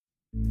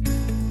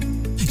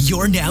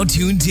You're now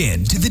tuned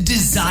in to the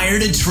Desire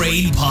to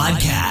Trade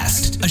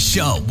podcast, a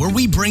show where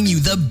we bring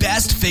you the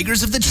best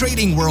figures of the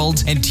trading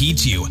world and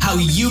teach you how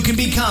you can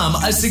become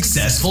a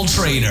successful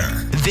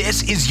trader.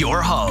 This is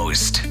your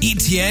host,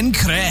 Etienne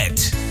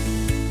Crete.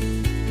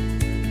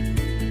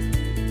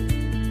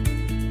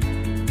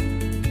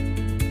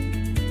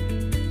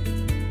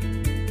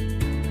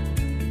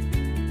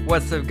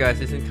 What's up,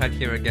 guys? It's Etienne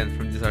here again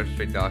from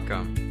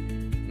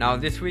DesireToTrade.com. Now,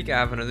 this week I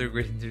have another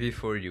great interview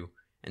for you,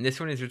 and this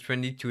one is with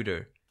Randy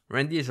Tudor.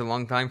 Randy is a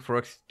long-time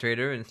Forex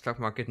trader and stock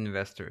market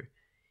investor.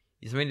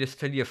 He's made the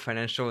study of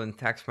financial and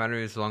tax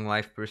matters his long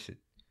life pursuit.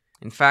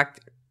 In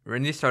fact,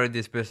 Randy started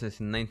this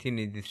business in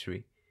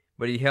 1983,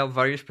 but he held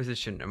various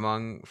positions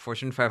among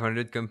Fortune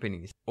 500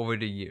 companies over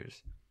the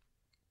years.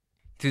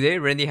 Today,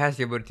 Randy has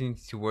the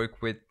opportunity to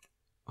work with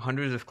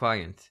hundreds of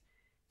clients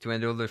to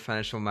handle their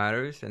financial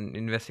matters and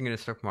investing in the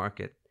stock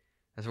market,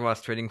 as well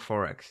as trading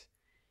Forex.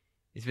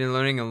 He's been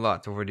learning a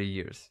lot over the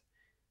years,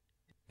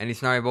 and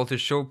he's now able to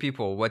show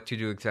people what to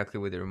do exactly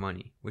with their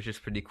money, which is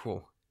pretty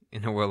cool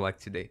in a world like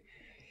today.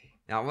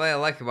 Now, what I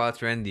like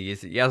about Randy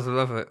is he has a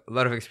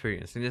lot of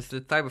experience, and he's the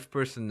type of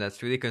person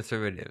that's really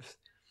conservative.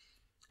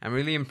 I'm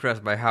really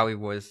impressed by how he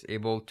was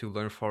able to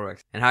learn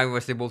Forex, and how he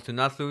was able to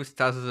not lose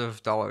thousands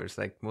of dollars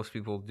like most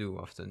people do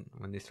often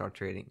when they start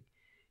trading.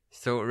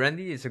 So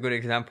Randy is a good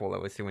example, I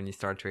would say, when you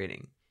start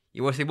trading.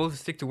 He was able to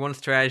stick to one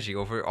strategy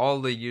over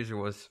all the years he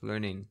was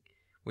learning,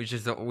 which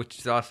is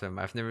awesome.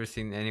 I've never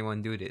seen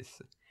anyone do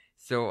this.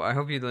 So I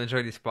hope you'll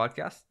enjoy this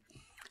podcast.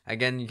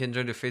 Again, you can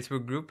join the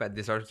Facebook group at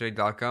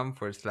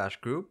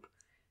DesireToTrade.com/group.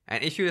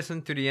 And if you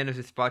listen to the end of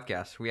this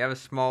podcast, we have a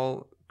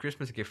small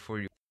Christmas gift for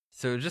you.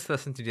 So just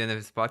listen to the end of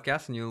this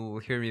podcast and you'll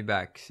hear me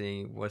back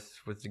saying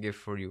what's the gift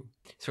for you.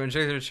 So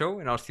enjoy the show,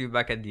 and I'll see you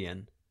back at the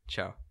end.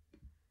 Ciao.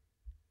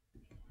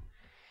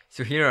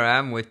 So here I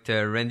am with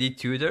Randy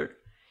Tudor.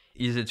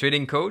 He's a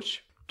trading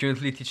coach,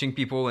 currently teaching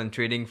people and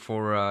trading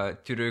for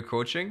Tudor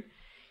Coaching.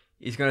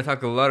 He's going to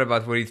talk a lot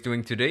about what he's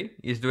doing today.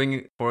 He's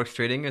doing Forex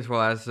trading as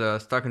well as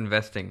stock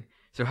investing.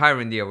 So hi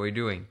Randy, how are you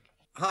doing?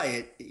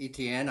 Hi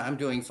Etienne, I'm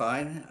doing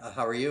fine.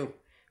 How are you?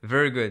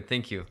 Very good,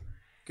 thank you.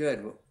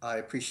 Good. I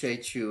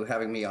appreciate you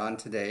having me on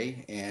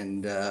today,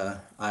 and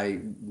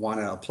I want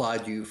to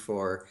applaud you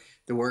for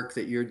the work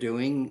that you're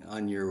doing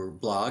on your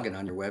blog and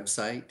on your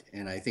website.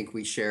 And I think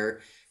we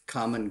share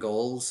common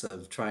goals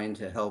of trying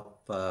to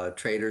help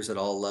traders at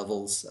all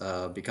levels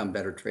become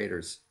better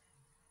traders.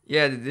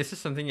 Yeah, this is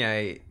something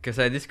because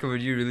I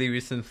discovered you really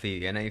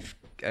recently, and I've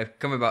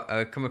come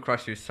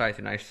across your site,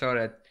 and I saw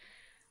that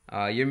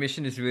your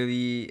mission is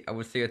really, I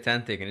would say,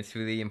 authentic, and it's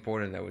really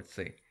important, I would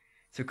say.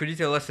 So could you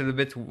tell us a little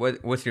bit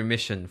what's your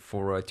mission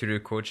for Tudor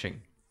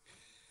Coaching?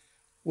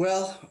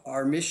 Well,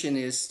 our mission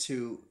is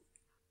to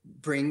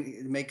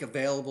make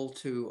available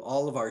to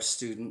all of our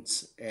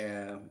students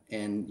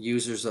and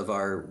users of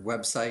our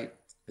website,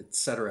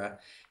 etc.,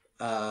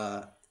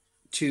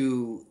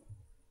 to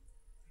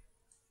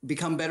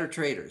become better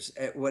traders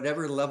at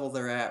whatever level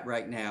they're at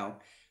right now,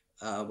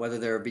 whether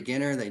they're a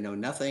beginner, they know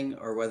nothing,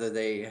 or whether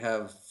they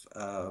have,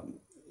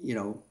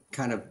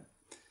 kind of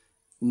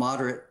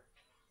moderate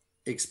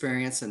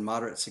experience and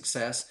moderate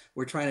success.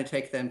 We're trying to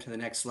take them to the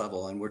next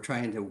level, and we're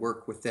trying to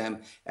work with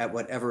them at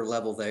whatever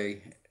level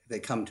they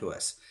come to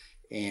us.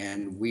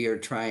 And we are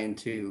trying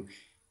to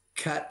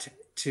cut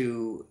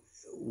to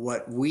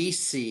what we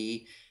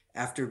see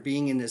after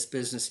being in this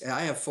business.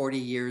 I have 40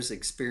 years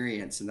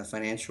experience in the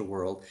financial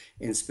world,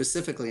 and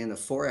specifically in the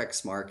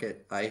Forex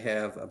market, I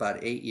have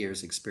about 8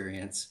 years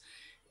experience.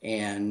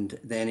 And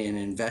then in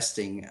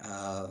investing,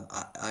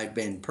 I've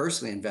been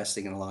personally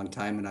investing in a long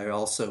time, and I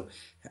also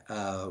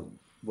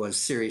was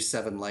Series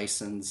 7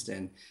 licensed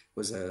and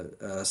was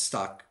a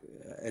stock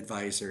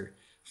advisor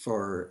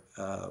for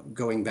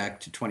going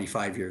back to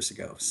 25 years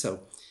ago.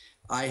 So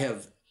I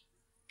have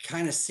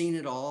kind of seen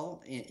it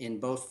all in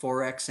both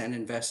Forex and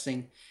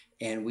investing,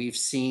 and we've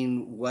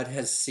seen what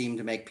has seemed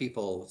to make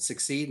people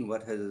succeed and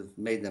what has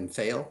made them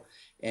fail.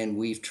 And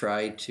we've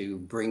tried to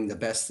bring the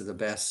best of the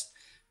best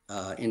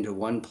into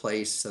one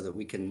place so that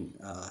we can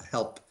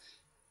help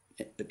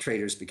the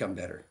traders become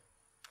better.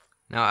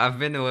 Now, I've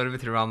been a little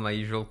bit around my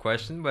usual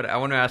question, but I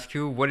want to ask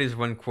you, what is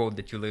one quote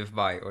that you live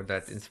by or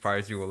that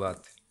inspires you a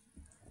lot?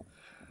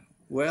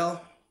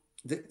 Well,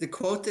 the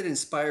quote that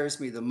inspires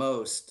me the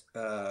most,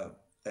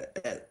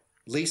 at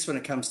least when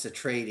it comes to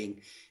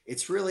trading,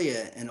 it's really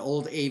an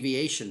old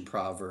aviation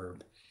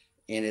proverb.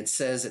 And it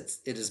says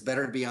it is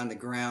better to be on the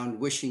ground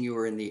wishing you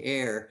were in the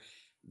air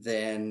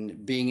than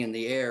being in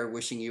the air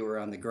wishing you were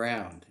on the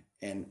ground.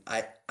 And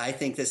I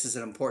think this is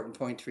an important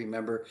point to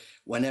remember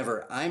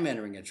whenever I'm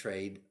entering a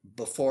trade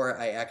before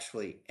I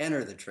actually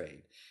enter the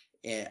trade.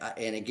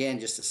 And again,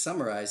 just to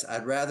summarize,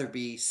 I'd rather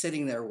be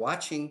sitting there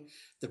watching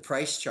the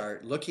price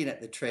chart, looking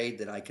at the trade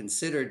that I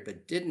considered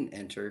but didn't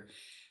enter,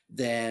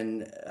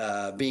 than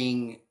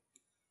being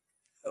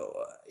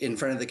in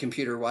front of the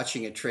computer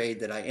watching a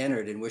trade that I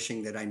entered and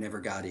wishing that I never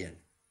got in.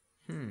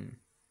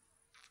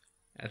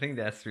 I think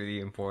that's really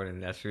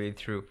important. That's really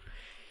true.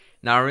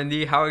 Now,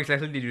 Randy, how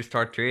exactly did you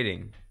start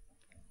trading?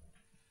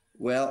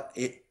 Well,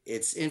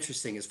 it's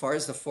interesting. As far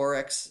as the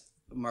Forex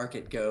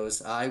market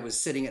goes, I was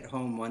sitting at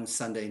home one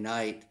Sunday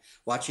night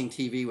watching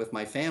TV with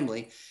my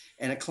family,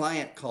 and a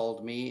client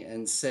called me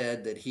and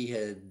said that he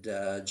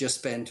had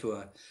just been to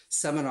a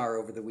seminar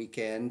over the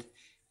weekend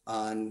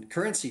on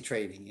currency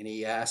trading. And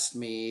he asked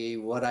me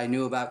what I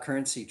knew about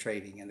currency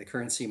trading and the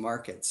currency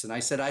markets. And I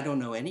said, I don't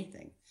know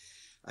anything.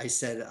 I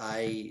said,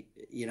 I've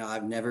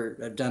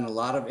done a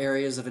lot of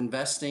areas of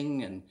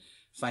investing and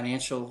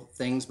financial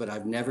things, but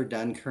I've never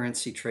done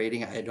currency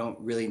trading. I don't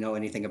really know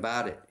anything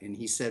about it. And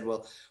he said,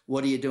 well,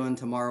 what are you doing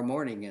tomorrow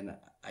morning? And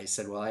I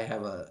said, well, I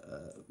have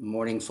a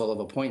morning full of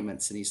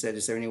appointments. And he said,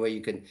 is there any way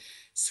you can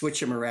switch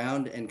them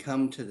around and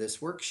come to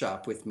this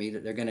workshop with me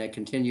that they're going to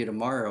continue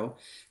tomorrow,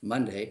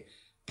 Monday,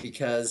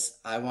 because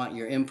I want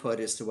your input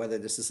as to whether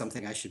this is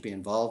something I should be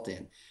involved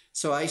in.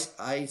 So I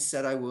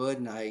said I would,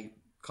 and I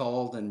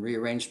called and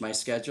rearranged my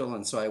schedule.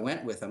 And so I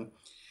went with him.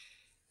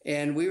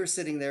 And we were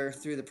sitting there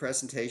through the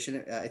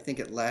presentation. I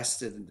think it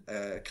lasted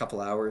a couple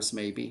hours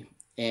maybe.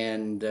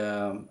 And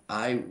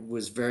I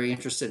was very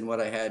interested in what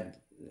I had,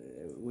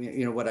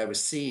 what I was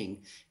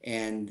seeing.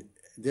 And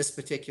this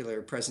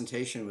particular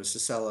presentation was to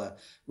sell a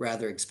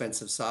rather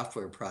expensive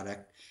software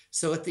product.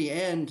 So at the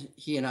end,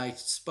 he and I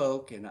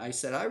spoke, and I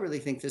said, I really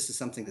think this is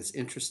something that's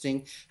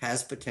interesting,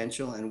 has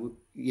potential, and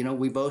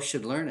we both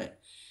should learn it.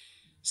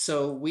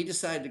 So we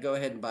decided to go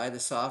ahead and buy the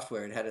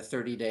software. It had a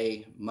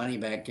 30-day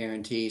money-back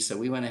guarantee. So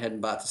we went ahead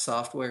and bought the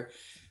software,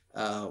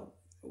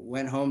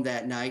 went home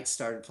that night,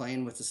 started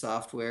playing with the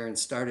software, and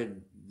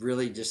started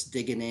really just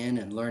digging in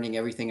and learning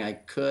everything I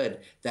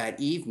could that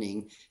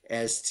evening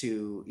as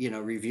to,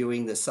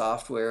 reviewing the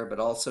software, but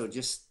also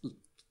just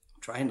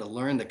trying to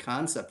learn the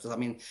concepts. I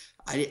mean,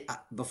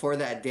 before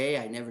that day,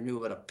 I never knew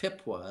what a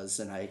pip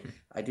was, and I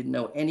didn't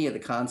know any of the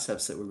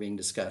concepts that were being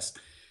discussed.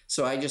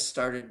 So I just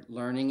started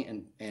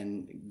learning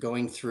and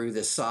going through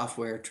the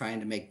software, trying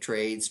to make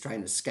trades,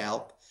 trying to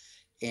scalp.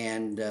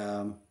 And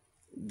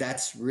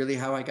that's really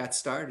how I got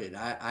started.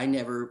 I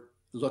never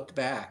looked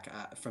back.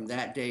 From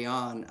that day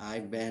on,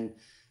 I've been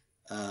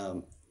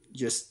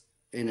just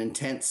an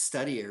intense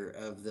studier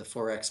of the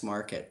Forex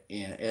market,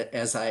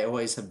 as I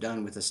always have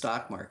done with the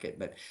stock market.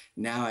 But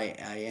now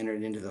I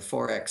entered into the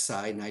Forex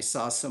side, and I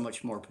saw so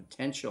much more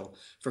potential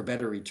for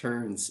better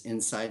returns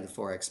inside the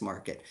Forex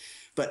market.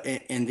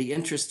 And the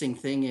interesting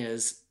thing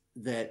is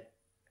that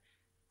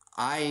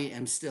I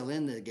am still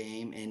in the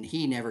game, and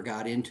he never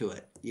got into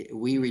it.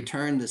 We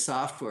returned the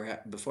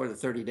software before the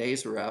 30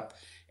 days were up,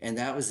 and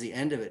that was the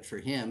end of it for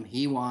him.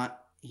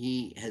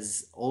 He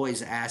has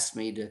always asked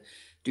me to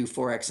do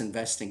Forex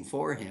investing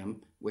for him,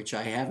 which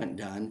I haven't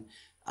done.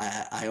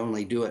 I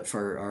only do it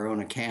for our own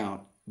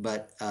account.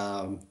 But,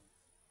 I'm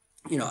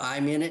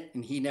in it,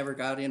 and he never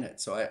got in it.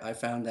 So I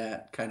found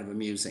that kind of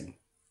amusing.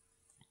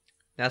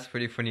 That's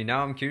pretty funny.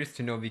 Now I'm curious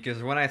to know,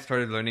 because when I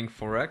started learning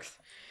Forex,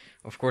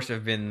 of course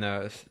I've been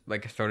I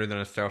started on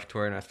a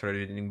software and I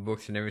started reading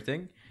books and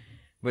everything.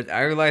 But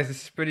I realized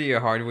this is pretty a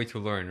hard way to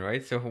learn,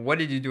 right? So what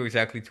did you do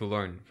exactly to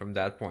learn from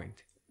that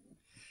point?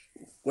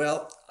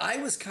 Well, I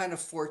was kind of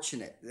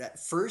fortunate. That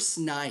first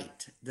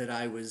night that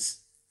I was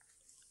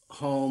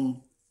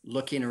home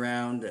looking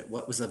around at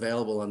what was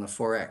available on the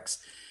Forex,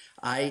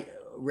 I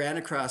ran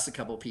across a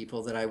couple of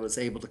people that I was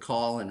able to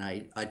call, and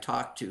I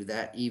talked to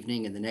that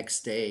evening, and the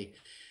next day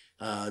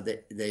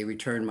they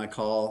returned my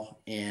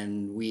call,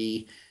 and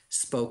we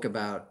spoke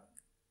about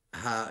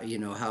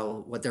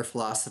what their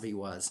philosophy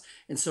was.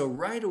 And so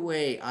right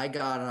away I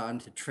got on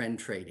to trend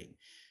trading.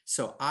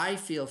 So I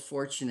feel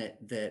fortunate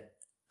that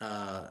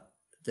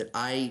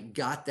I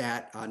got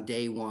that on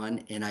day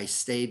one, and I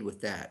stayed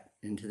with that.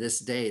 And to this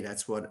day,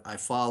 that's what I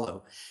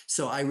follow.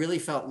 So I really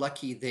felt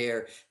lucky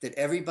there that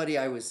everybody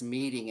I was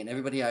meeting and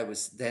everybody I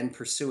was then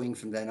pursuing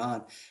from then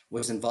on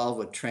was involved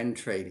with trend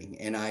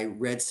trading. And I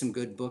read some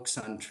good books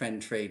on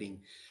trend trading.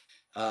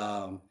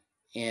 And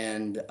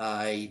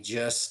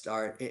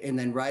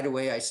then right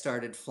away I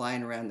started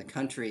flying around the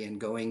country and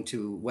going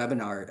to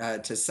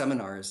to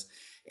seminars,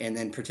 and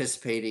then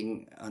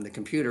participating on the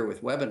computer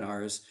with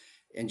webinars,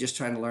 and just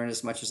trying to learn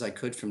as much as I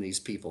could from these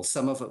people.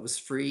 Some of it was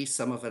free,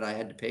 some of it I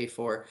had to pay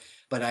for,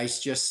 but I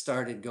just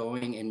started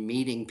going and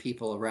meeting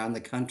people around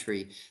the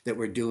country that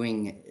were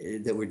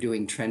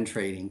doing trend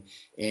trading,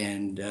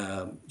 and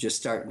just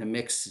starting to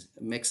mix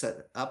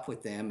it up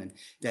with them, and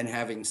then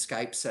having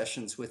Skype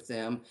sessions with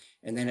them.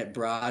 And then it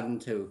broadened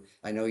to,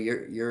 I know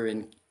you're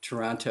in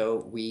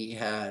Toronto. We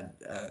had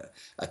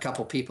a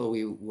couple people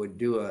we would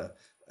do a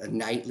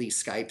nightly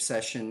Skype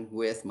session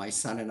with. My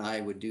son and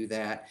I would do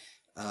that.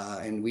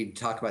 And we'd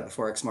talk about the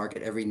Forex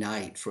market every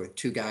night, for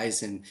 2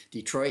 guys in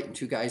Detroit and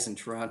 2 guys in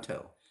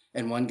Toronto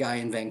and 1 guy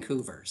in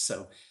Vancouver.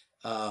 So,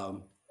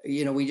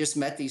 we just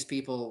met these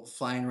people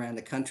flying around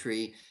the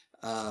country,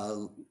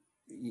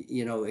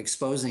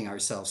 exposing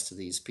ourselves to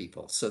these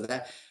people. So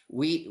that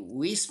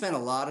we spent a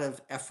lot of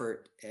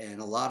effort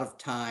and a lot of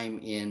time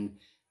in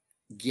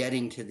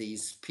getting to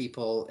these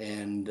people.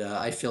 And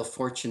I feel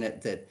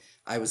fortunate that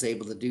I was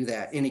able to do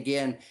that. And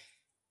again,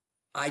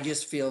 I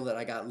just feel that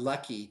I got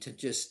lucky to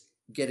just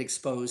get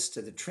exposed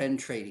to the trend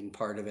trading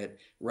part of it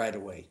right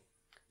away.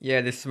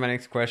 Yeah, this is my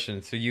next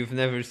question. So you've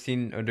never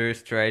seen other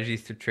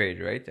strategies to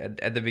trade, right?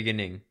 At the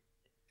beginning.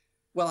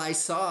 Well, I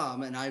saw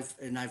them,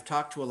 and I've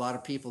talked to a lot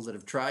of people that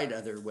have tried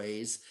other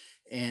ways,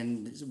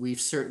 and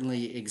we've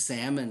certainly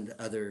examined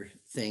other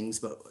things.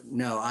 But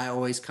no, I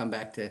always come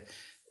back to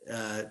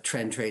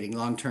trend trading,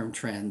 long-term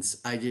trends.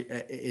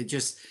 It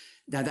just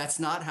now that's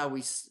not how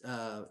we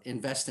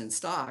invest in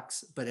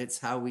stocks, but it's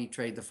how we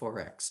trade the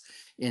forex.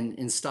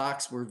 In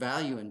stocks, we're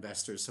value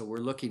investors, so we're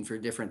looking for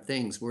different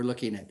things. We're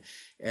looking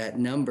at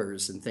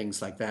numbers and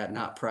things like that,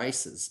 not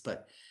prices.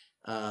 But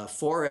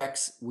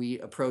forex, we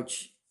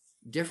approach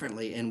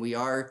differently, and we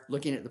are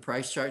looking at the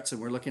price charts,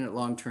 and we're looking at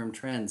long-term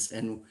trends,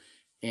 and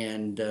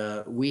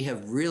we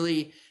have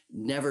really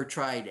never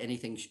tried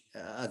anything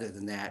other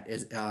than that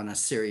on a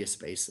serious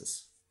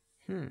basis.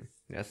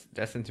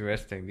 That's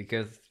interesting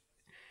because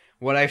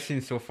what I've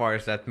seen so far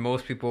is that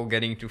most people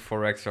getting into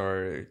forex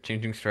are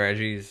changing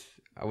strategies.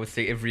 I would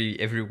say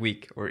every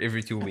week or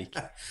every 2 weeks.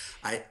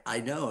 I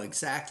know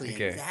exactly,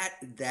 Okay.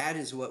 and that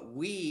is what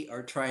we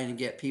are trying to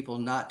get people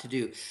not to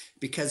do,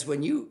 because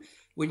when you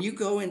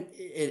go in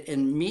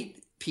and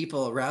meet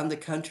people around the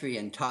country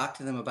and talk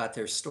to them about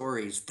their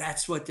stories,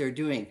 that's what they're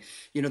doing.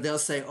 They'll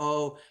say,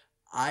 "Oh,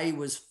 I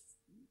was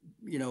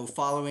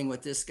following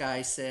what this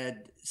guy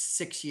said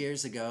 6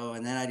 years ago,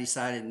 and then I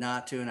decided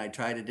not to, and I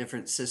tried a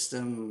different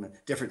system,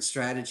 different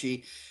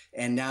strategy,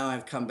 and now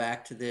I've come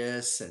back to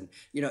this." And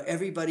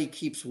everybody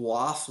keeps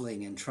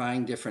waffling and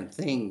trying different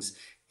things,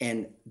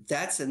 and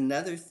that's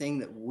another thing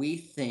that we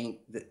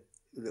think that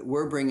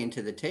we're bringing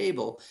to the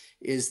table,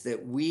 is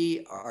that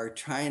we are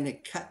trying to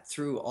cut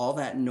through all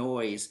that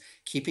noise,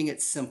 keeping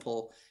it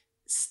simple,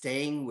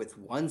 staying with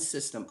one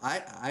system.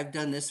 I've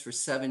done this for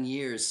 7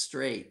 years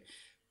straight,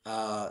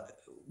 uh,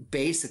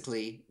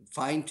 basically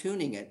fine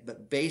tuning it,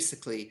 but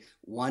basically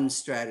one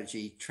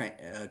strategy,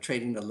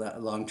 trading the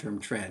long-term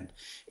trend.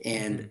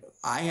 And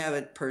I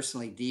haven't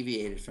personally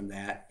deviated from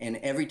that. And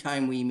every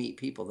time we meet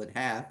people that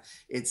have,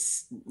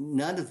 it's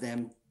none of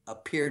them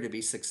appear to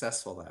be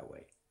successful that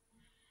way.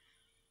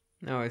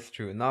 No, it's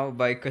true. Now,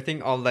 by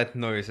cutting all that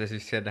noise, as you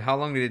said, how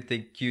long did it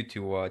take you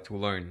to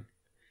learn?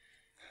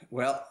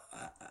 Well,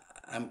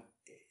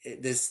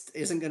 this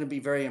isn't going to be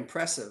very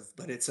impressive,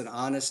 but it's an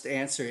honest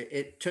answer.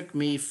 It took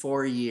me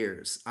 4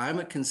 years. I'm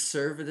a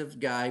conservative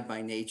guy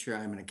by nature.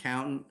 I'm an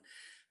accountant.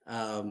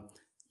 Um,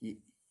 you,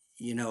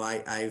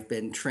 I've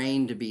been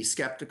trained to be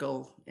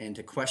skeptical and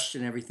to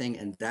question everything,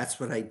 and that's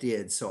what I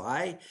did.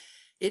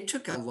 It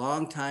took a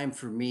long time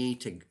for me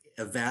to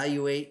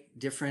evaluate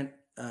different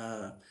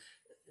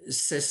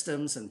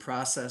systems and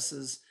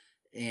processes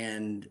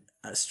and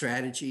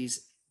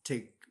strategies,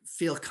 to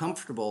feel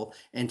comfortable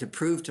and to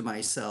prove to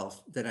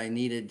myself that I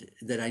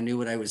knew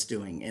what I was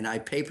doing. And I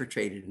paper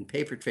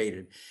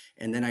traded.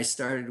 And then I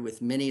started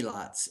with mini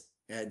lots.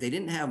 They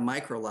didn't have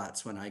micro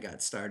lots when I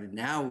got started.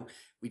 Now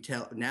we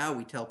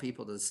tell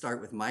people to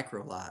start with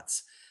micro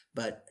lots.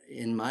 But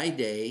in my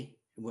day,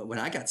 when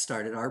I got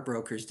started, our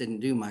brokers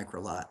didn't do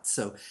micro lots.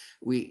 So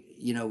we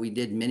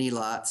did mini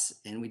lots,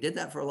 and we did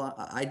that for a long.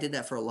 I did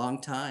that for a long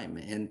time,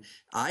 and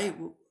I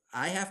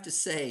have to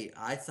say,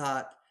 I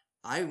thought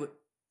I would.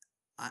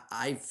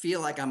 I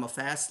feel like I'm a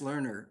fast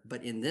learner,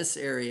 but in this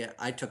area,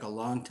 I took a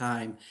long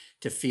time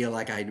to feel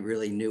like I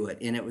really knew it,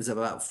 and it was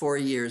about 4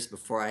 years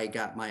before I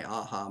got my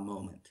aha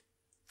moment.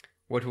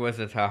 What was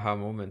that haha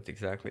moment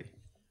exactly?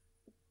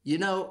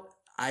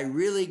 I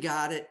really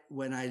got it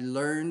when I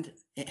learned,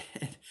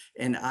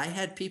 and I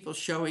had people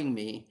showing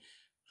me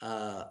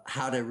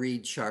how to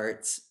read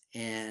charts,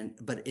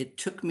 but it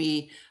took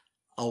me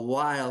a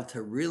while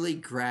to really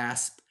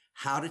grasp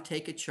how to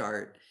take a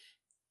chart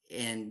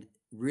and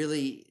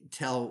really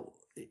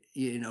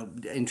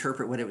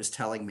interpret what it was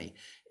telling me,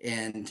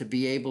 and to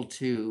be able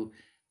to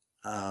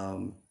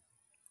um,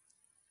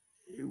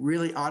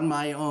 really on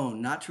my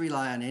own, not to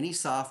rely on any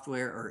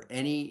software or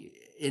any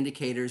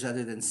indicators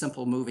other than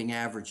simple moving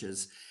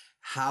averages,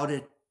 how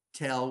to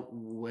tell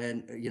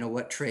when,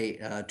 what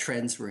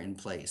trends were in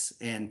place.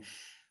 And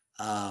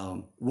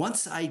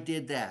once I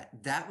did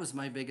that, that was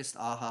my biggest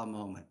aha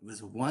moment,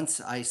 was once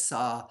I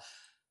saw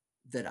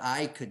that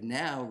I could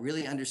now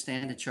really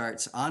understand the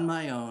charts on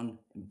my own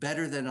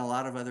better than a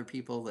lot of other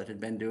people that had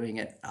been doing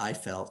it. I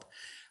felt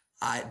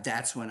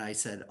that's when I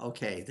said,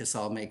 okay, this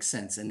all makes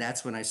sense. And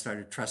that's when I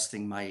started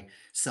trusting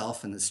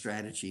myself and the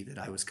strategy that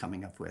I was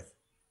coming up with.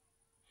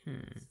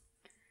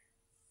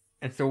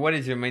 And so, what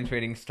is your main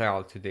trading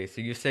style today? So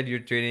you said you're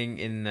trading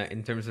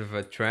in terms of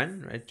a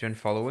trend, right? Trend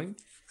following.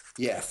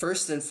 Yeah,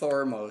 first and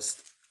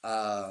foremost,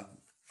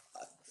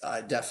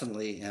 I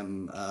definitely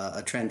am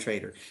a trend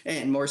trader,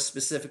 and more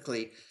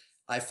specifically,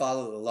 I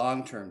follow the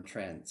long-term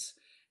trends.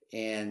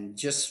 And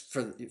just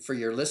for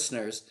your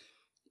listeners,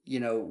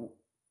 you know,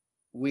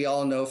 we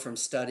all know from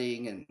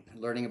studying and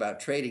learning about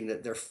trading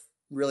that there are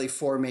really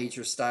four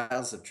major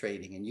styles of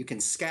trading, and you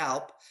can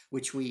scalp,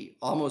 which we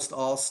almost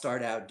all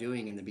start out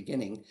doing in the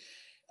beginning,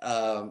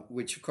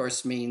 which of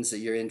course means that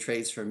you're in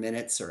trades for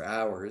minutes or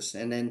hours.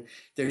 And then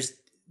there's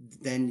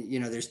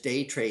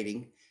day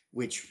trading,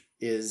 which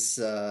is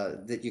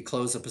that you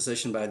close a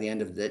position by the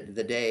end of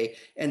the day.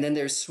 And then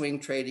there's swing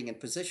trading and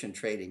position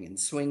trading. And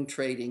swing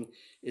trading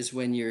is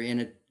when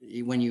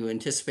when you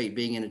anticipate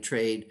being in a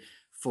trade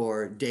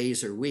for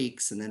days or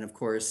weeks. And then, of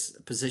course,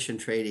 position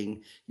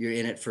trading, you're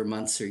in it for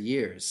months or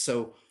years.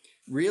 So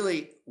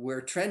really,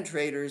 we're trend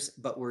traders,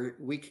 but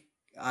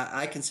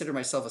I consider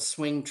myself a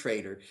swing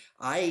trader.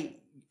 I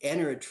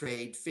enter a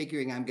trade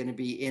figuring I'm going to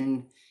be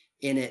in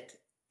it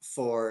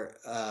for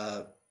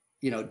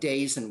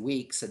days and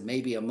weeks and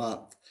maybe a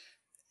month.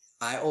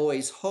 I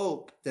always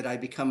hope that I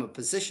become a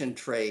position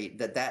trade,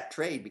 that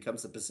trade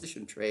becomes a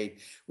position trade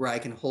where I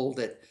can hold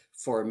it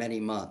for many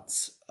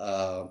months.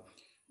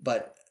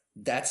 But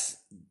that's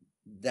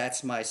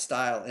my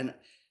style.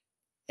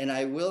 And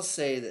I will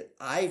say that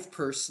I've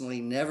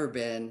personally never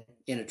been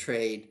in a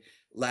trade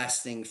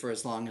lasting for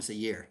as long as a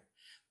year.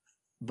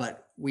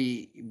 But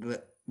we've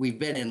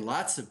been in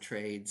lots of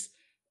trades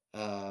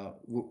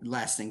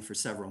lasting for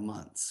several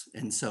months.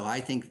 And so I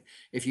think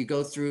if you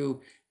go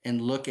through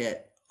and look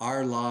at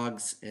our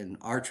logs and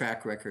our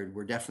track record,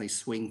 we're definitely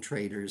swing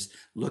traders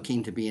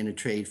looking to be in a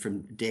trade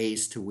from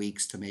days to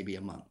weeks to maybe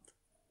a month.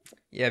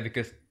 Yeah,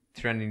 because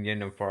trend in the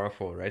end are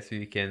powerful, right? So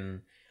you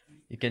can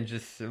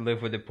just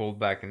live with the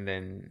pullback and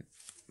then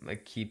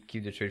like keep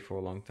the trade for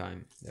a long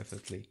time.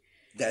 Definitely.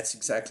 That's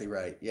exactly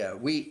right. Yeah,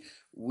 we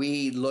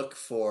look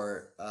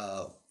for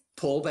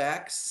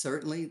pullbacks.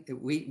 Certainly,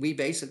 we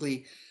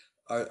basically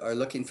are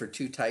looking for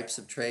two types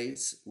of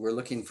trades. We're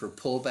looking for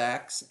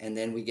pullbacks, and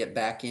then we get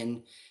back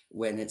in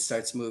when it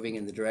starts moving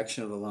in the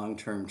direction of the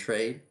long-term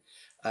trade.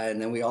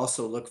 And then we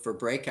also look for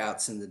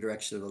breakouts in the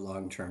direction of the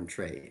long-term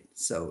trade.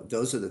 So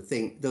those are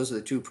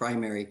the two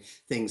primary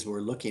things we're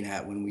looking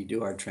at when we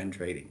do our trend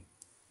trading.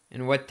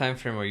 And what time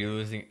frame are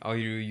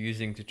you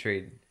using to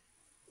trade?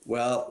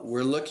 Well,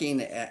 we're looking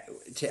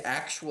to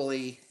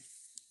actually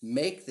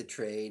make the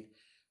trade.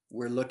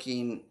 We're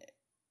looking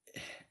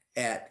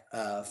at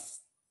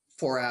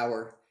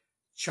 4-hour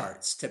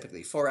charts,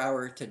 typically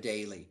 4-hour to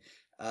daily.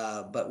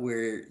 But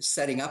we're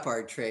setting up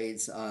our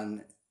trades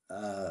on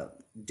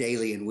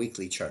daily and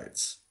weekly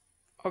charts.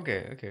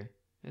 Okay.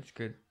 That's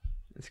good.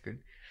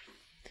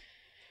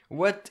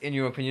 What, in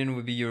your opinion,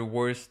 would be your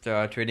worst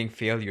trading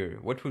failure?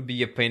 What would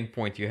be a pain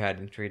point you had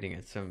in trading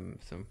at some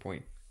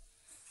point?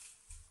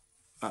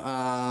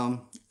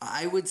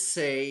 I would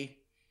say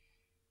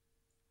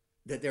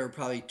that there are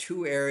probably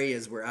two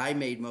areas where I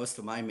made most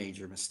of my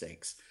major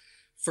mistakes.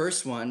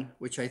 First one,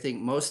 which I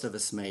think most of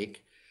us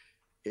make,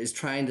 is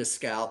trying to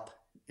scalp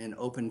and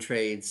open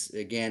trades,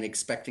 again,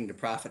 expecting to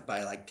profit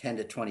by like 10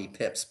 to 20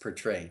 pips per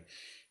trade.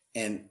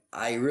 And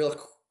I real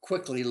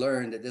quickly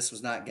learned that this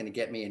was not going to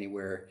get me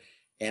anywhere.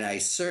 And I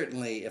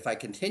certainly, if I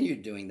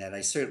continued doing that, I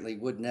certainly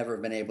would never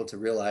have been able to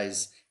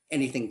realize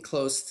anything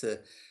close to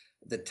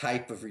the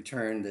type of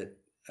return that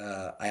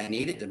I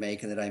needed to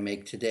make and that I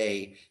make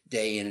today,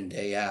 day in and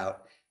day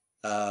out.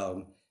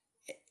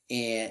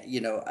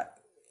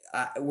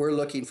 We're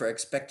looking for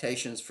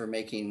expectations for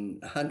making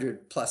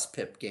 100 plus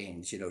pip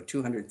gains,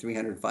 200,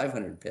 300,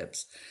 500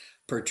 pips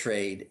per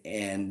trade.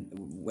 And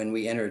when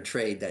we enter a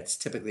trade, that's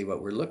typically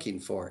what we're looking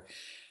for.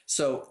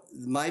 So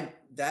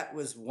that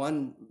was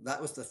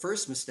the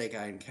first mistake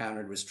I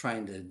encountered, was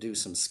trying to do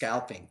some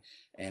scalping.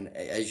 And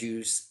as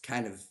you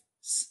kind of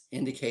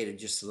indicated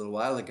just a little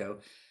while ago,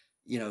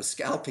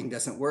 scalping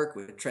doesn't work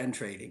with trend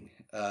trading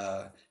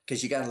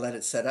because you got to let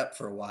it set up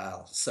for a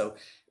while. So,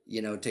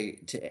 to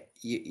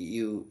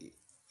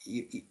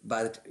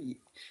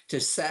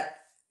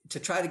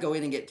try to go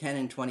in and get 10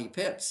 and 20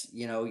 pips,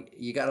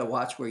 you got to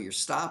watch where your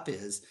stop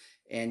is,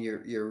 and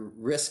your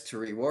risk to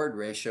reward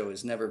ratio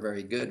is never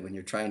very good when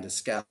you're trying to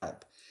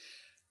scalp.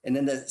 And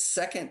then the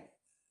second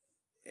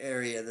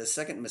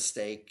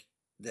mistake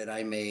that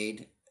I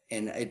made,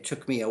 and it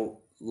took me a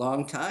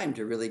long time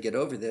to really get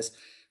over this,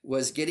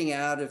 was getting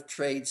out of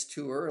trades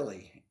too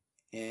early.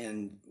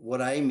 And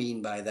what I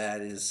mean by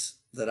that is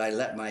that I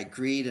let my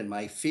greed and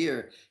my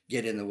fear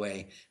get in the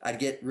way. I'd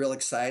get real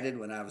excited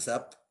when I was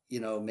up,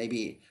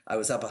 maybe I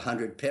was up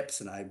 100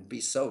 pips, and I'd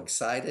be so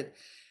excited,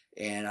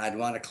 and I'd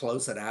want to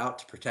close it out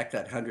to protect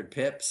that 100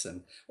 pips,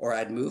 or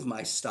I'd move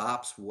my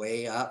stops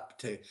way up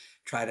to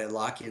try to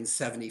lock in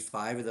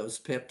 75 of those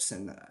pips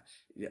and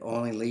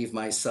only leave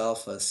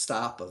myself a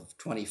stop of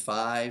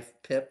 25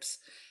 pips.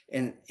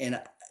 And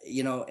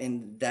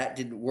that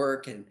didn't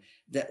work.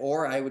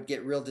 Or I would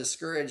get real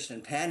discouraged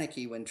and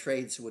panicky when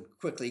trades would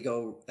quickly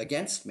go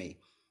against me.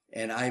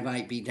 And I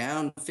might be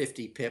down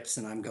 50 pips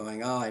and I'm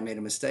going, oh, I made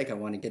a mistake, I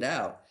want to get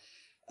out.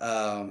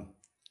 I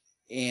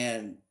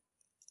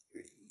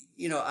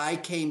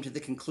came to the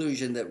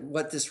conclusion that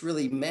what this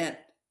really meant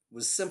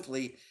was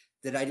simply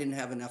that I didn't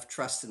have enough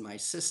trust in my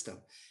system,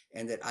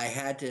 and that I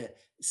had to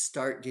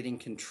start getting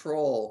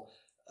control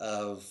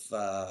of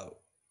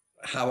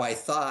how I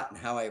thought and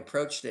how I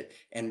approached it,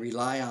 and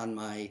rely on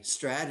my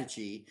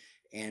strategy,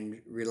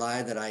 and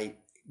rely that I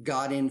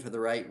got in for the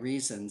right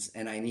reasons,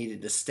 and I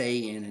needed to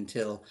stay in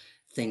until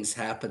things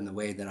happened the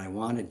way that I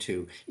wanted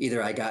to.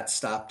 Either I got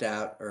stopped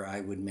out or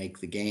I would make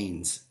the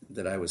gains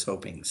that I was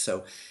hoping.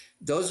 So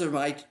those are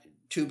my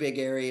two big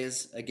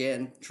areas.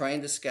 Again,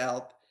 trying to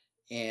scalp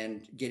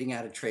and getting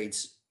out of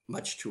trades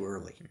much too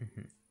early.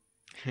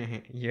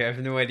 You have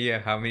no idea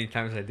how many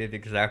times I did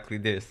exactly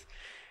this.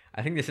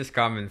 I think this is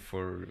common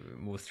for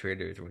most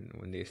traders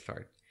when they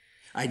start.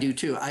 I do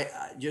too.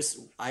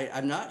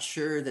 I'm not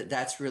sure that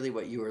that's really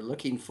what you were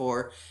looking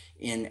for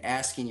in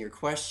asking your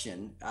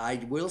question.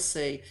 I will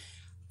say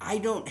I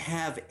don't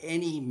have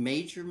any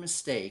major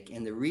mistake.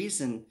 And the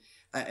reason,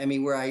 I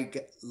mean, where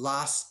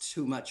lost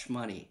too much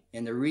money.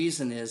 And the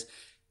reason is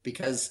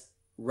because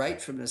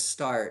right from the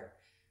start,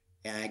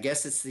 and I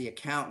guess it's the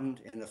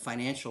accountant and the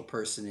financial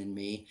person in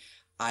me,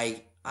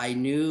 I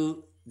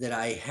knew that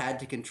I had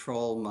to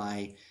control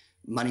my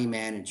money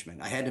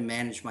management. I had to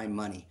manage my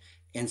money.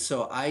 And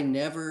so I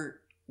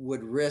never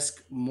would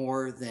risk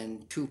more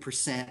than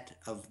 2%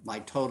 of my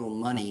total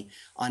money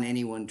on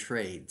any one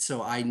trade.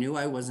 So I knew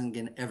I wasn't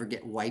going to ever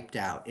get wiped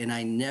out. And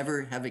I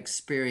never have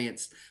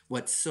experienced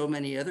what so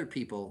many other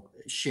people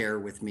share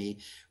with me,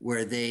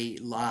 where they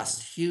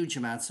lost huge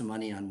amounts of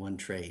money on one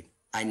trade.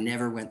 I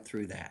never went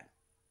through that.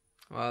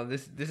 Well,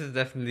 this is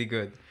definitely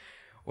good.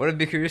 What I'd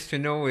be curious to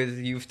know is,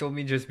 you've told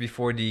me just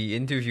before the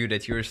interview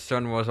that your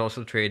son was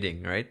also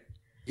trading, right?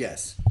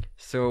 Yes.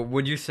 So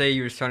would you say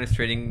your son is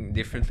trading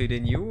differently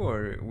than you,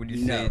 or would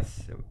you say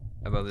it's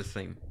about the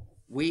same?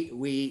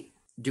 We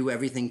do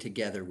everything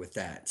together with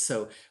that.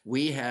 So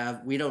we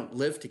don't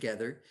live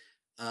together.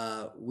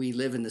 We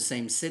live in the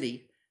same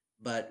city,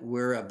 but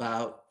we're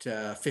about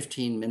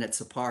 15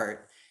 minutes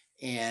apart.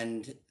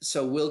 And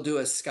so we'll do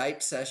a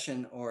Skype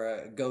session or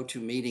a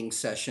GoToMeeting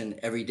session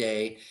every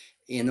day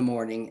in the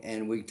morning,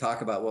 and we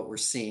talk about what we're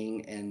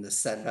seeing and the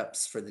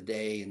setups for the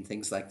day and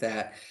things like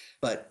that.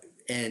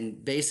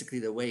 And basically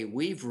the way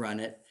we've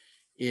run it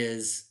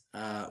is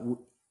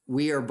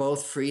we are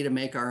both free to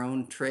make our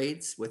own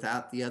trades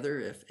without the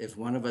other. If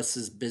one of us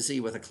is busy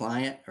with a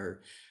client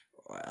or,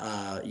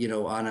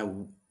 on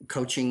a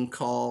coaching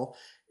call,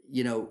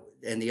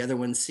 and the other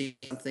one sees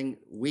something,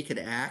 we could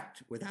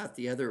act without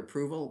the other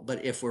approval.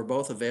 But if we're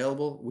both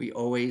available, we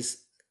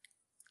always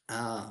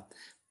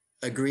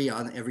agree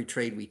on every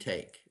trade we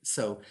take.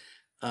 So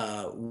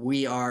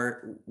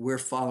we're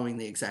following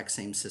the exact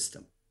same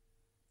system.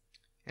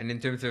 And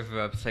in terms of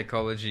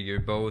psychology, you're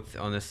both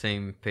on the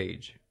same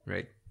page,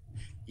 right?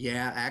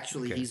 Yeah,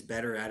 actually, He's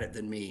better at it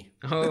than me.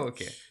 Oh,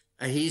 okay.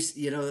 He's,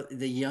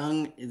 the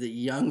young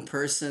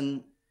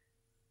person,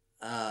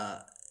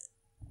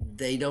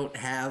 they don't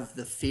have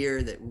the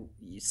fear that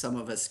some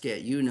of us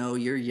get.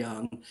 You're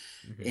young,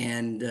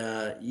 and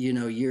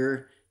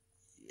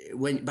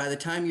by the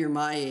time you're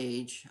my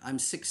age, I'm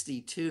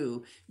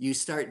 62, you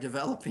start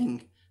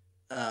developing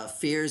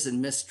fears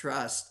and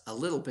mistrust a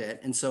little bit.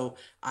 And so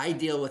I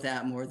deal with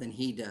that more than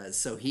he does.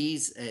 So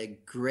he's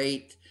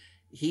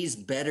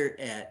better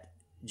at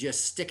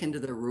just sticking to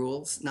the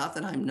rules. Not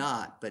that I'm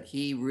not, but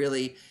he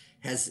really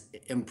has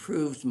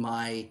improved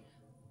my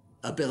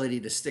ability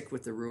to stick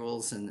with the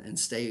rules and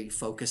stay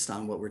focused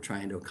on what we're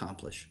trying to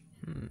accomplish.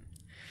 I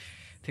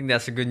think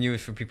that's a good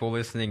news for people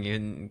listening,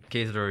 in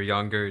case they're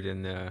younger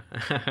than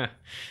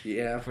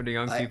yeah. For the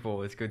young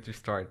people, it's good to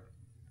start.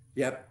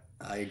 Yep,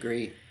 I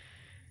agree.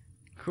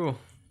 Cool.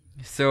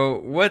 So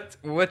what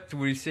would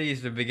you say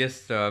is the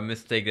biggest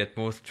mistake that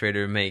most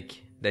traders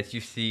make that you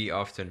see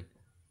often?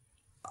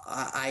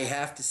 I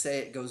have to say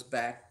it goes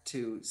back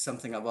to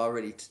something I've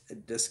already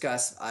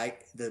discussed.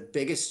 The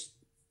biggest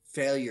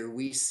failure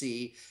we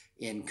see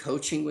in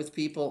coaching with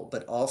people,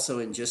 but also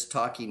in just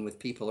talking with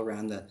people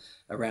around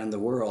the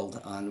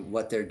world on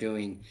what they're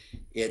doing,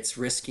 it's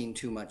risking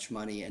too much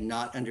money and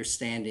not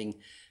understanding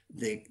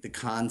the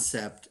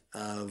concept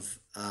of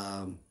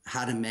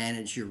how to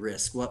manage your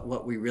risk,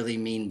 what we really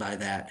mean by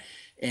that.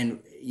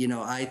 And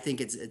I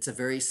think it's a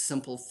very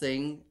simple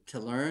thing to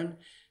learn,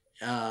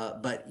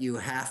 but you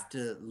have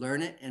to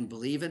learn it and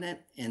believe in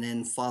it and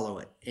then follow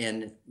it.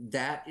 And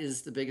that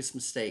is the biggest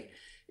mistake,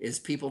 is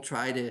people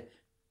try to,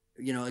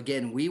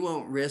 again, we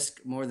won't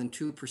risk more than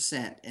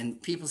 2%.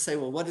 And people say,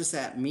 well, what does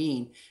that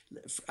mean?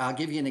 I'll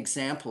give you an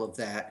example of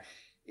that.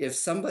 If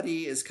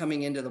somebody is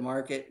coming into the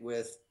market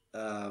with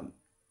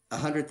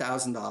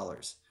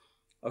 $100,000,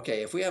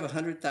 okay, if we have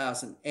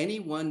 100,000, any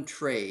one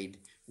trade,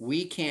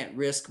 we can't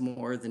risk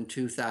more than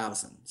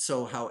 2,000.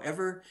 So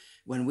however,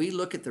 when we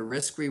look at the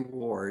risk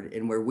reward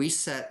and where we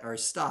set our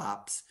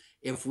stops,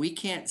 if we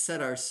can't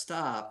set our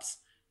stops,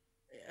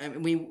 I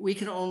mean, we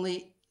can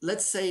only,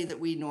 let's say that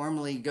we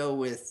normally go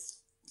with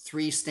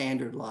 3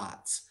 standard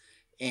lots,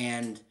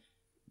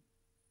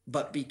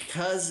 but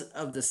because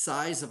of the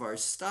size of our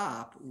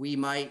stop, we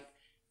might,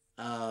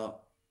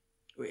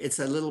 it's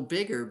a little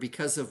bigger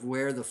because of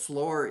where the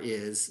floor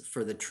is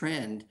for the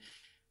trend,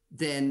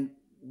 then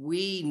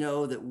we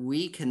know that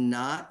we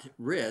cannot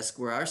risk,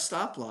 where our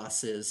stop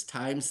loss is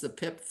times the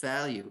pip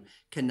value,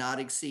 cannot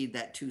exceed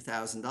that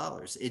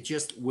 $2,000. It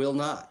just will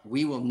not.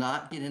 We will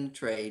not get in a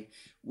trade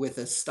with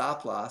a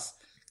stop loss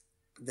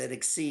that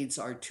exceeds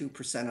our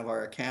 2% of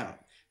our account.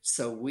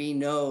 So we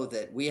know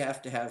that we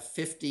have to have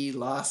 50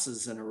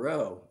 losses in a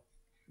row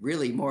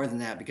really more than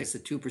that, because the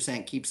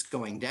 2% keeps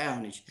going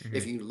down.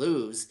 If you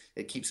lose,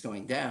 it keeps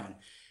going down.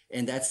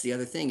 And that's the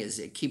other thing, is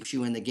it keeps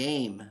you in the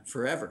game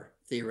forever,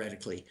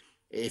 theoretically.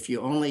 If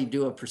you only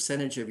do a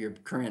percentage of your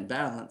current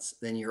balance,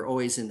 then you're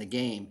always in the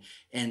game.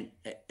 And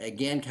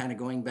again, kind of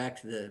going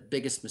back to the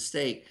biggest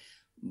mistake,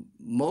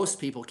 most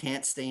people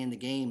can't stay in the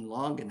game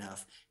long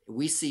enough.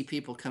 We see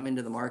people come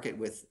into the market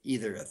with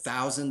either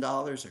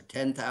 $1,000 or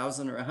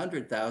 $10,000 or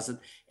 $100,000,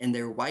 and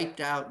they're wiped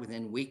out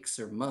within weeks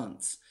or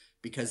months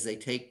because they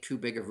take too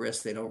big of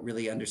risk. They don't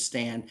really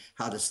understand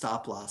how the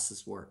stop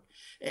losses work.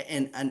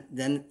 And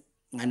then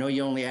I know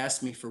you only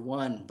asked me for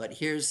one, but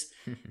here's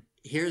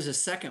a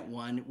second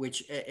one,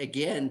 which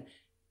again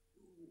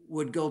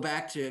would go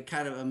back to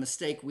kind of a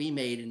mistake we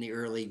made in the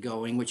early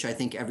going, which I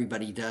think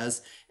everybody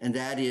does, and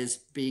that is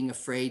being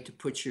afraid to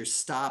put your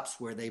stops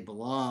where they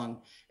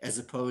belong, as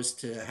opposed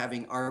to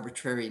having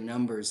arbitrary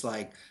numbers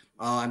like,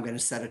 oh, I'm going to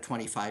set a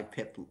 25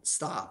 pip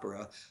stop or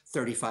a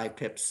 35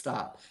 pip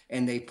stop.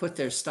 And they put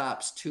their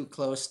stops too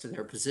close to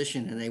their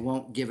position, and they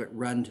won't give it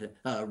room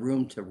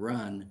to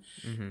run.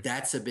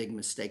 That's a big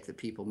mistake that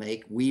people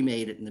make. We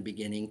made it in the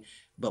beginning,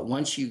 but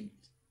once you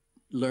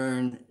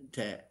learn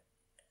to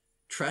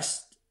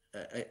trust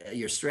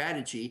your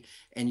strategy,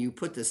 and you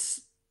put the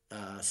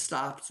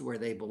stops where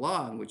they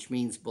belong, which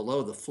means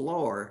below the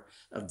floor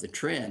of the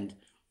trend,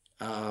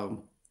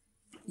 then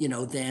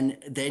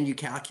you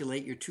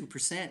calculate your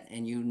 2%,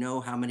 and you know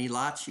how many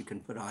lots you can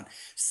put on.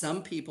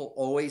 Some people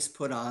always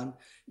put on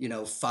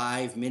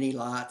 5 mini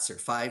lots or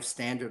 5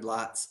 standard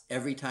lots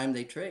every time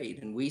they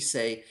trade, and we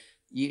say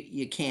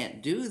you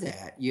can't do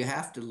that. You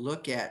have to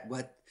look at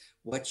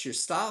what your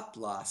stop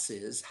loss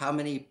is, how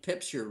many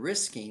pips you're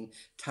risking,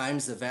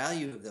 times the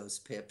value of those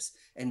pips,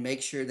 and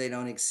make sure they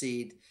don't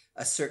exceed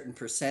a certain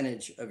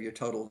percentage of your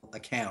total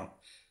account.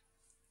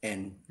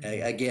 And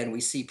again,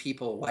 we see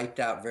people wiped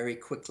out very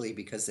quickly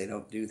because they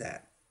don't do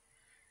that.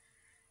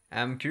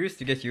 I'm curious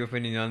to get your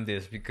opinion on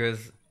this,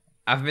 because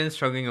I've been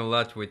struggling a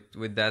lot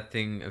with that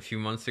thing a few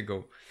months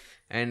ago.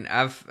 And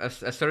I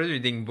started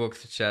reading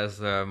books such as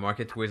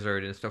Market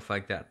Wizard and stuff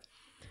like that.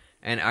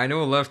 And I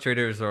know a lot of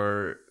traders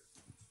are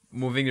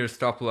moving their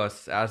stop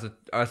loss as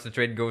the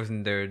trade goes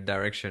in their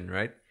direction,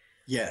 right?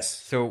 Yes.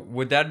 So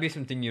would that be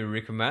something you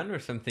recommend, or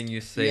something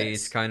you say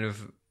Yes. is kind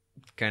of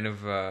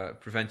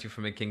prevent you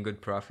from making good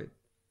profit?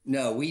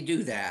 No, we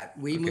do that.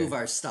 We move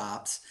our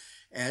stops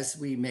as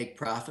we make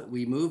profit.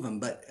 We move them,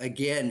 but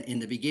again, in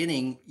the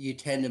beginning, you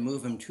tend to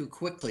move them too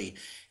quickly.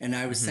 And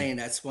I was saying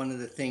that's one of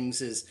the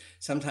things, is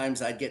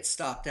sometimes I'd get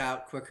stopped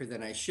out quicker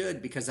than I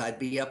should because I'd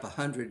be up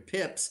 100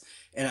 pips,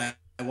 and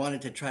I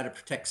wanted to try to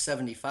protect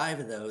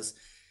 75 of those.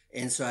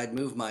 And so I'd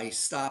move my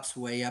stops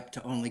way up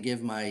to only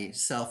give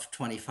myself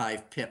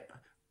 25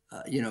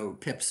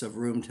 pips of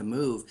room to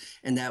move.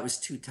 And that was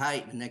too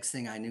tight. The next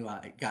thing I knew,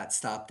 I got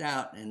stopped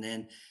out. And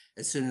then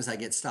as soon as I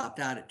get stopped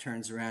out, it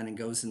turns around and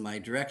goes in my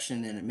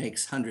direction, and it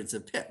makes hundreds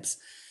of pips.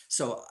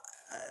 So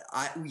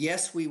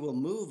yes, we will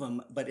move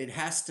them, but it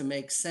has to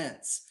make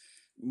sense.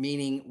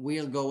 Meaning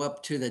we'll go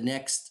up to the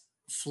next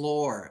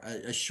floor,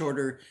 a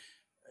shorter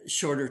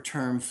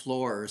term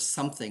floor or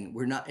something.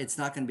 It's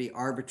not going to be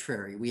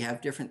arbitrary. We have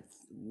different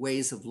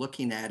ways of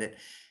looking at it,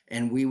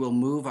 and we will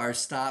move our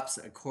stops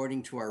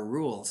according to our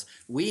rules.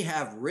 We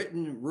have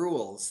written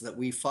rules that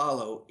we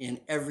follow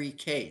in every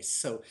case.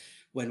 So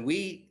when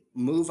we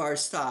move our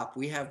stop,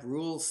 we have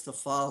rules to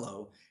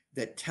follow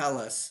that tell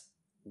us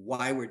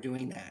why we're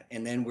doing that,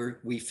 and then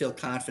we feel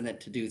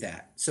confident to do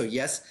that. So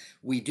yes,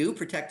 we do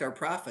protect our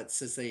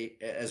profits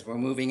as we're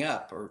moving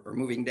up or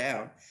moving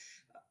down.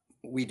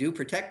 We do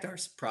protect our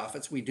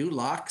profits. We do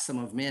lock some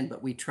of them in,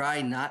 but we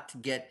try not to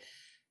get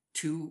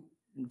to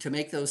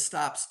make those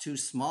stops too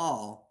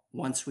small.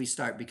 Once we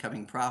start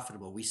becoming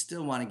profitable, we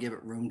still want to give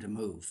it room to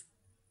move.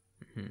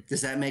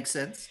 Does that make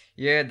sense?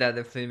 Yeah, that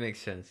definitely makes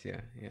sense.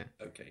 Yeah.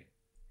 Okay.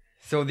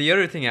 So the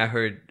other thing I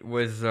heard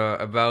was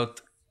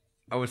about,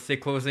 I would say,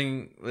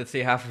 closing, let's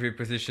say, half of your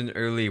position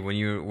early when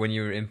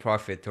you're in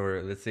profit,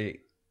 or let's say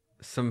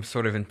some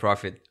sort of in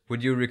profit.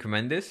 Would you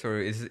recommend this,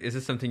 or is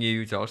this something you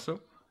use also?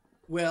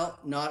 Well,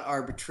 not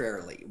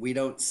arbitrarily. We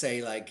don't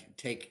say like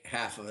take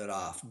half of it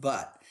off,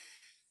 but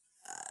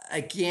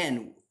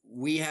again,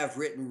 we have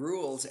written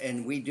rules,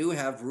 and we do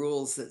have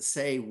rules that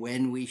say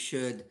when we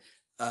should,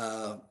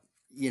 go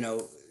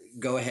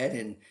ahead,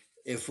 and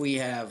if we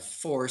have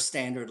 4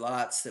 standard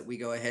lots, that we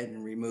go ahead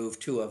and remove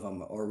 2 of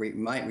them, or we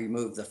might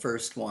remove the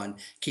first one,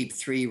 keep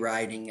 3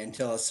 riding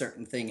until a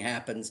certain thing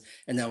happens,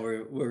 and then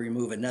we'll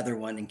remove another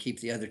one and keep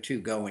the other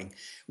 2 going.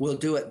 We'll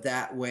do it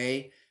that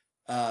way.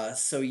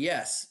 So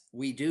yes,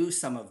 we do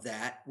some of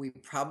that. We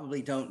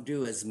probably don't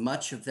do as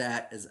much of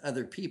that as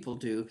other people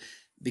do,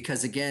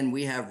 because again,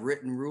 we have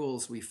written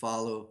rules we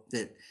follow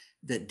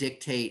that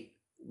dictate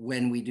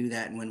when we do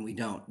that and when we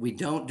don't. We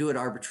don't do it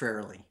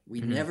arbitrarily.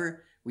 We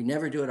never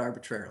do it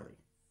arbitrarily.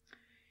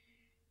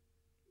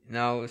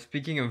 Now,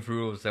 speaking of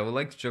rules, I would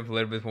like to jump a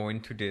little bit more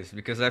into this,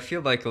 because I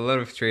feel like a lot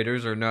of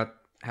traders are not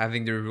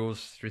having their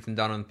rules written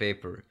down on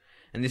paper.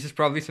 And this is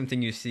probably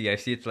something you see. I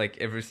see it like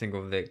every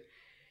single day.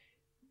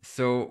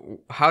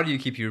 So how do you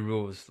keep your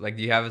rules? Like,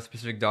 do you have a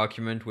specific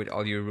document with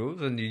all your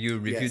rules, and do you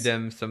review Yes.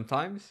 them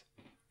sometimes?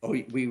 Oh,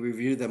 we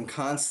review them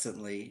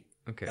constantly.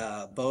 Okay.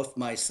 Both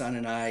my son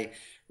and I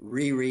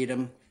reread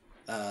them.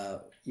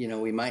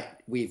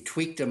 We've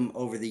tweaked them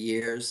over the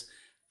years.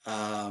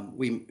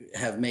 We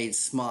have made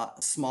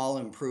small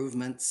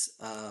improvements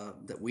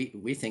that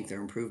we think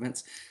they're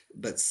improvements,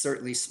 but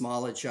certainly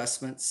small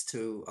adjustments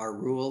to our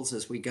rules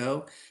as we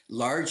go.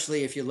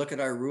 Largely, if you look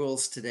at our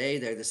rules today,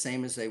 they're the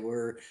same as they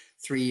were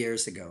 3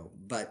 years ago,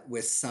 but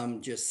with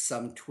some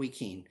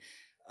tweaking.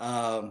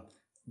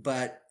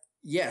 But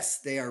yes,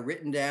 they are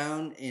written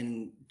down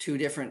in two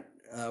different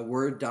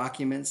Word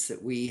documents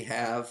that we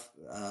have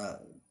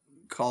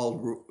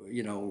called,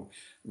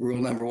 rule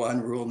number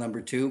one, rule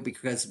number two,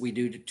 because we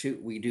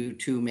do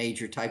two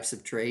major types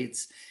of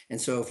trades. And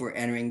so if we're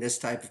entering this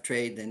type of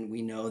trade, then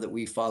we know that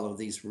we follow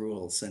these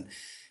rules.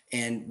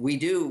 And we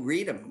do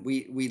read them.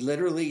 We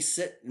literally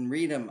sit and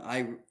read them.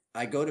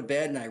 I go to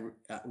bed and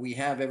we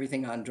have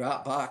everything on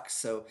Dropbox.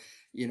 So,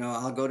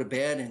 I'll go to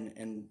bed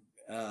and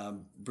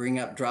bring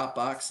up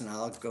Dropbox, and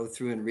I'll go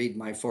through and read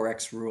my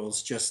Forex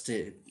rules just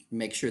to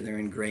make sure they're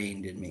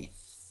ingrained in me.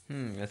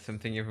 That's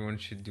something everyone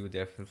should do,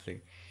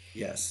 definitely.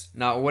 Yes.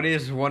 Now, what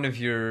is one of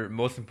your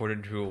most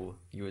important rule,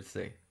 you would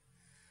say?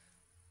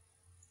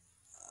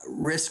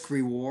 Risk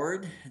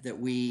reward, that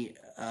we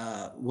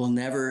will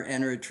never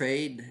enter a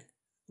trade.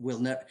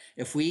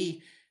 If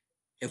we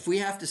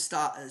have to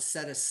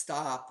set a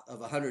stop of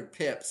 100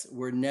 pips,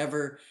 we're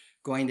never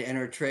going to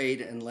enter a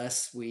trade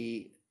unless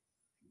we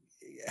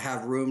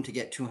have room to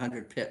get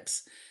 200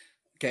 pips.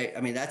 Okay,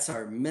 I mean, that's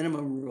our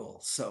minimum rule.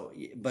 So,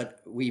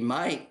 but we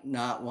might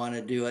not want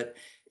to do it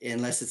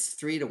unless it's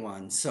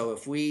 3-to-1. So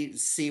if we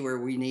see where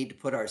we need to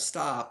put our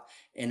stop,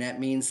 and that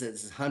means that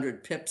it's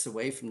 100 pips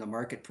away from the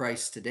market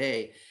price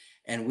today,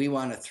 and we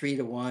want a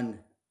 3-to-1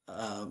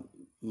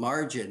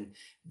 margin,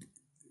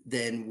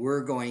 then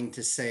we're going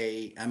to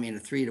say, a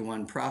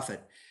 3-to-1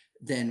 profit,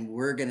 then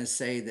we're going to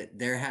say that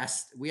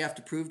we have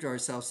to prove to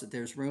ourselves that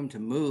there's room to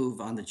move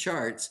on the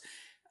charts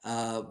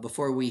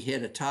before we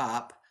hit a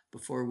top,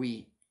 before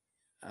we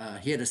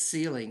hit a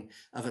ceiling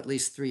of at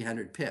least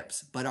 300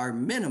 pips. But our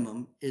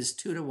minimum is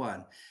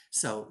 2-to-1.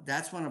 So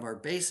that's one of our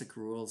basic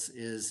rules,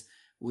 is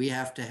we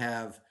have to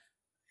have,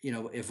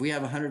 if we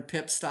have 100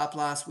 pips stop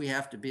loss, we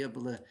have to be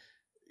able to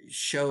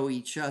show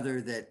each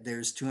other that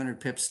there's 200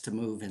 pips to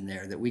move in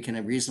there, that we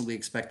can reasonably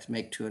expect to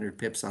make 200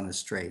 pips on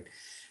this trade.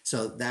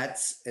 So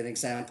that's an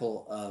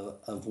example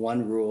of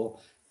one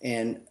rule.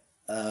 And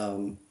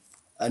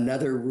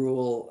another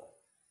rule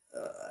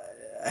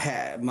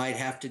might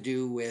have to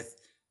do with,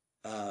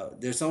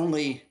 there's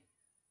only,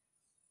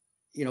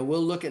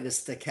 we'll look at the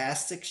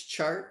stochastics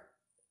chart.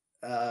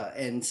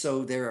 And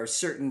so there are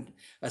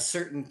a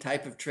certain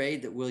type of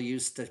trade that we'll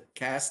use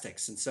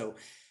stochastics. And so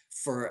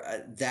for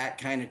that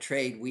kind of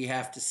trade, we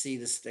have to see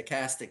the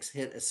stochastics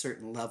hit a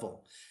certain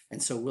level.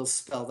 And so we'll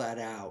spell that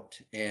out.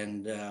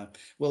 And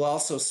we'll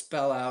also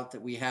spell out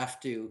that we have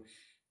to,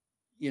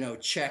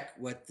 check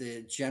what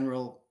the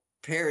general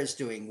pair is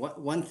doing.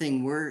 One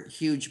thing we're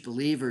huge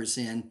believers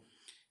in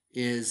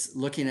is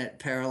looking at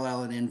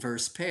parallel and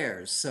inverse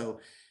pairs. So,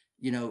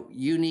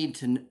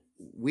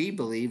 we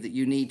believe that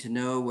you need to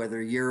know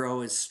whether euro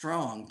is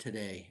strong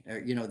today,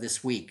 or,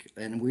 this week,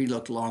 and we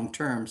look long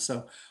term.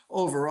 So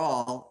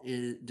overall,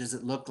 does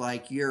it look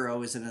like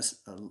euro is in a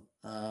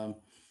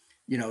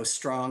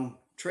strong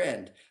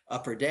trend,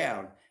 up or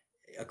down,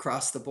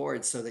 across the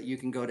board, so that you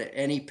can go to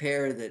any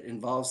pair that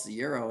involves the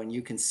euro and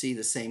you can see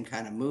the same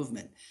kind of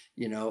movement,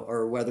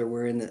 or whether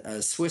we're in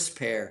a Swiss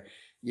pair,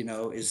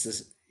 is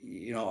this,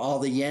 all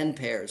the yen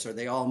pairs, are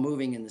they all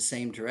moving in the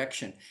same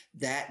direction?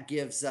 That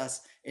gives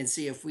us, and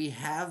see, if we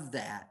have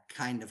that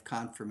kind of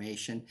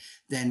confirmation,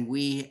 then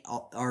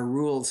our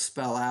rules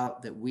spell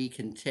out that we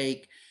can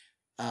take,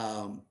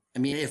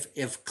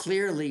 if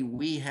clearly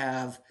we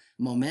have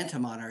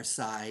momentum on our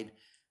side,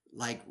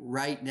 like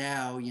right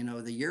now,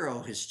 the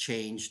euro has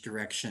changed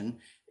direction,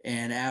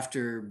 and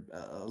after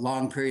a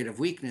long period of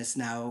weakness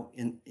now,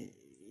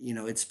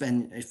 it's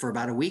been for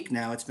about a week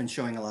now, it's been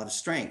showing a lot of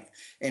strength.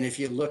 And if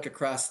you look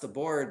across the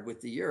board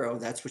with the euro,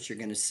 that's what you're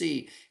going to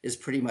see, is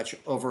pretty much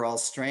overall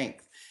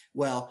strength.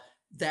 Well,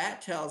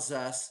 that tells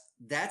us,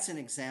 that's an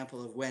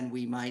example of when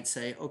we might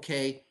say,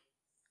 okay,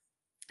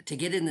 to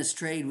get in this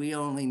trade, we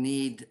only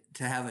need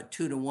to have a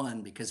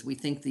 2-to-1, because we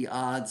think the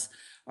odds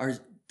are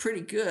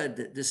pretty good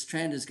that this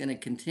trend is going to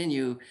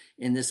continue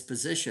in this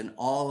position.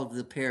 All of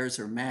the pairs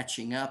are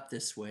matching up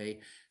this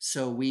way.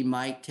 So we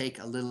might take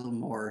a little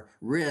more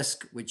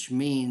risk, which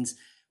means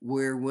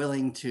we're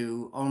willing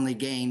to only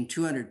gain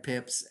 200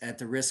 pips at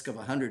the risk of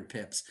 100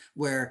 pips,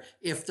 where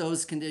if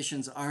those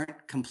conditions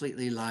aren't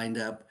completely lined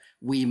up,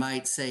 we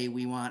might say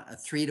we want a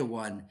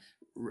 3-to-1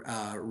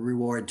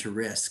 reward to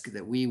risk,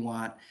 that we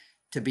want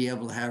to be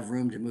able to have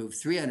room to move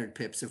 300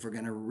 pips if we're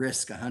going to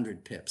risk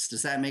 100 pips.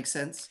 Does that make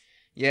sense?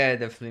 Yeah, it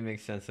definitely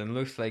makes sense. And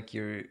looks like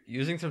you're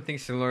using something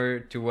similar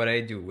to what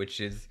I do,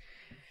 which is,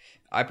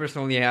 I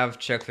personally have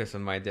checklists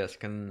on my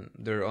desk, and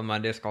they're on my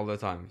desk all the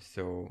time.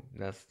 So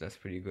that's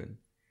pretty good.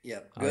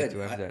 Yep. I like Good. to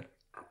have that.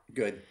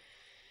 Good.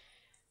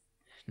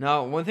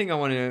 Now, one thing I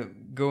want to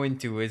go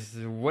into is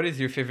what is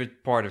your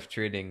favorite part of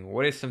trading?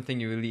 What is something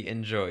you really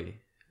enjoy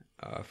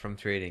from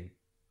trading?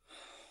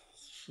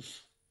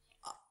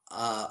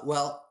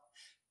 Well,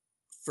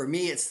 for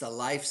me, it's the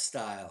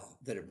lifestyle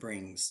that it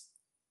brings.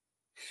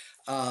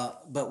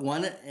 But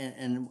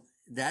and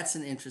that's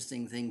an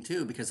interesting thing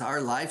too, because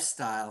our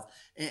lifestyle,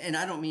 and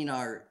I don't mean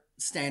our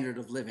standard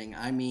of living,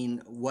 I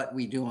mean what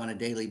we do on a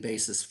daily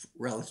basis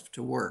relative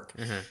to work.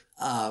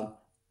 Uh,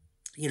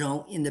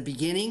 in the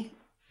beginning,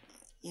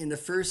 in the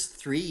first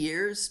 3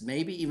 years,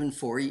 maybe even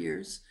 4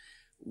 years,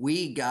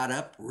 we got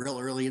up real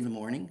early in the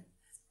morning.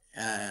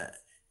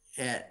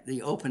 At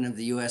the open of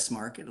the U.S.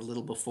 market, a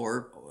little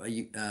before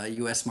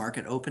U.S.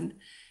 market opened,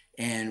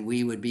 and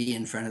we would be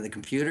in front of the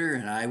computer,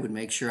 and I would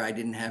make sure I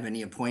didn't have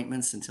any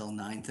appointments until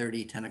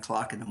 9:30, 10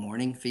 o'clock in the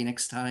morning,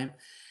 Phoenix time.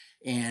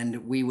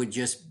 And we would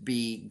just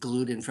be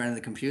glued in front of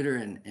the computer,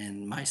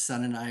 and my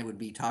son and I would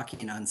be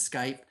talking on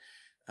Skype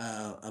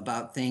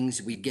about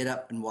things. We'd get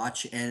up and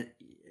watch,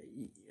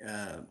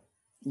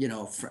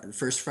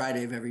 first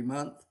Friday of every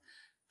month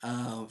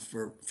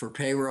for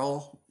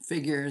payroll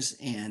figures,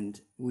 and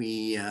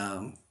we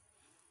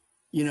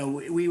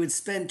would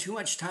spend too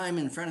much time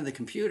in front of the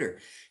computer,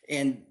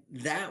 and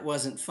that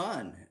wasn't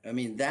fun. I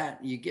mean,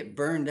 that you get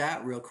burned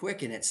out real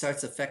quick, and it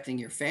starts affecting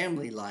your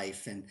family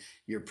life and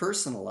your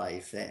personal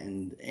life,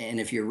 and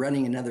if you're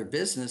running another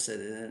business,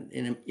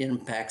 it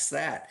impacts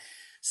that.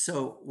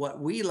 So what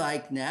we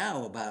like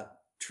now about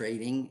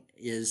trading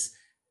is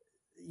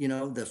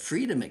the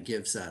freedom it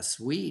gives us.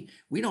 We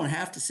don't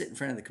have to sit in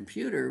front of the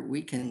computer.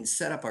 We can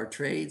set up our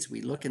trades.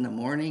 We look in the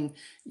morning.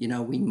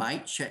 We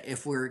might check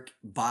if we're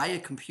by a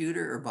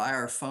computer or by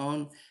our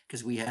phone,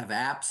 because we have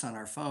apps on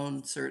our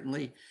phone,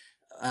 certainly.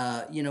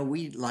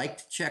 We like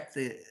to check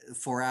the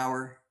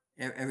 4-hour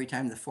every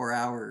time the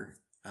 4-hour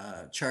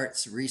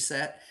charts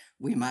reset.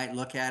 We might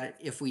look at it.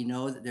 If we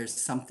know that there's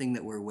something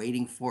that we're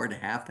waiting for to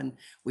happen,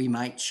 we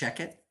might check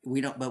it.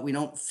 We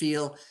don't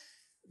feel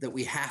that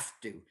we have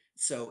to.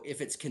 So if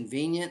it's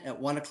convenient at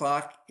 1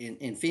 o'clock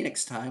in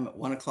Phoenix time, at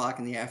 1 o'clock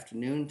in the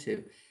afternoon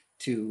to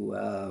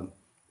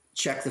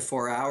check the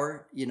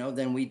 4-hour,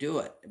 then we do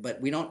it.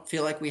 But we don't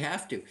feel like we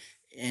have to.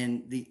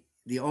 And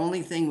the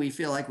only thing we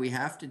feel like we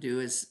have to do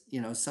is,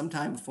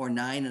 sometime before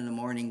 9 in the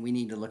morning, we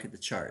need to look at the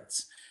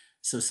charts.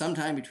 So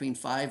sometime between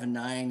 5 and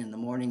 9 in the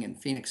morning in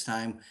Phoenix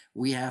time,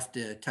 we have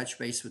to touch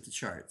base with the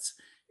charts.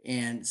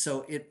 And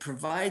so it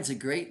provides a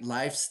great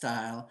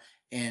lifestyle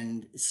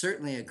and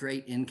certainly a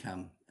great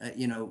income.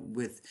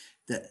 With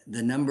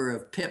the number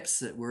of pips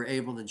that we're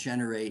able to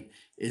generate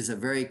is a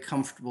very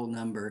comfortable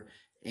number,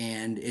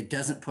 and it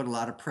doesn't put a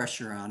lot of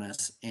pressure on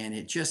us. And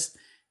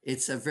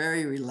it's a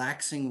very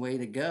relaxing way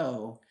to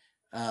go,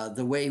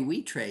 the way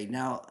we trade.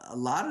 Now, a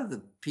lot of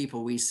the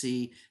people we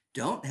see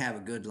don't have a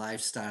good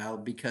lifestyle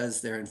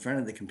because they're in front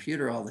of the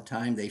computer all the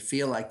time. They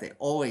feel like they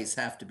always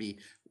have to be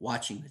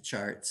watching the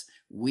charts.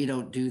 We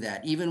don't do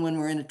that. Even when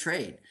we're in a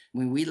trade,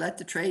 when we let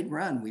the trade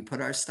run, we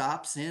put our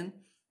stops in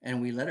and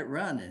we let it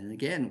run. And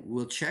again,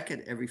 we'll check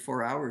it every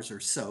 4 hours or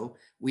so.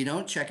 We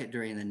don't check it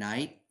during the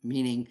night,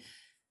 meaning,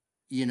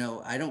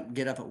 I don't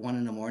get up at 1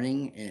 in the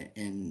morning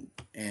and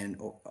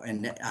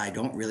I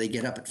don't really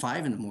get up at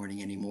 5 in the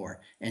morning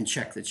anymore and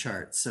check the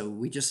chart. So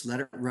we just let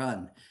it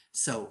run.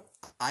 So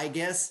I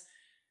guess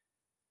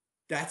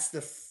that's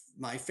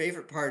my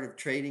favorite part of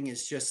trading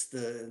is just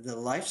the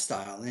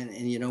lifestyle.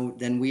 And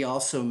then we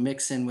also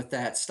mix in with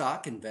that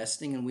stock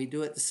investing, and we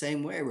do it the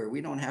same way, where we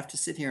don't have to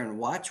sit here and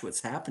watch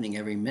what's happening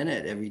every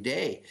minute, every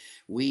day.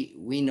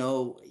 We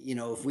know,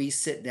 if we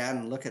sit down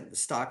and look at the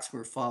stocks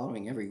we're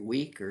following every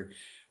week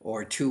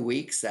or 2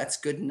 weeks, that's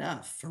good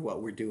enough for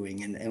what we're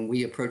doing. And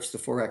we approach the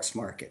Forex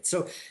market.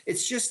 So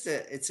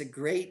it's a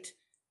great,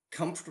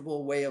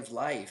 comfortable way of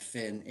life,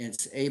 and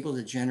it's able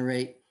to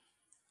generate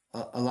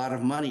a lot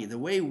of money. The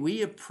way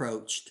we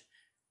approached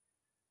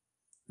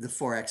the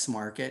Forex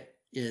market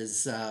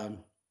is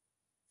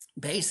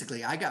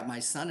basically I got my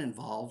son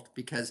involved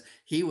because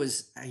he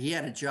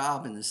had a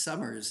job in the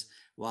summers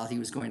while he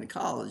was going to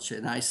college.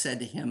 And I said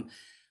to him,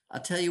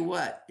 I'll tell you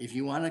what, if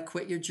you want to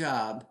quit your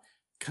job,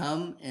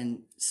 come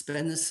and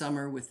spend the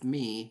summer with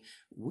me.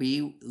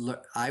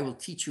 I will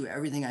teach you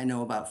everything I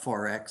know about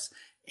Forex,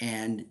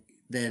 and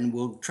then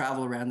we'll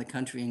travel around the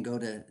country and go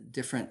to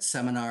different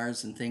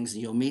seminars and things,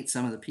 and you'll meet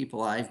some of the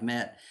people I've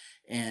met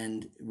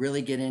and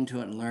really get into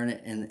it and learn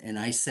it. And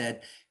I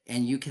said,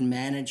 and you can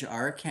manage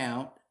our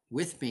account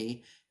with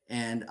me,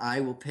 and I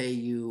will pay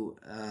you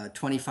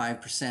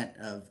 25%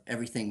 of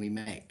everything we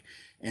make.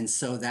 And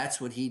so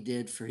that's what he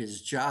did for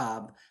his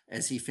job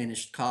as he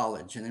finished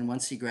college. And then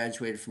once he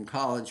graduated from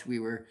college, we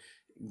were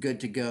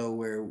good to go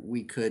where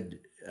we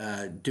could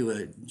do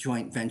a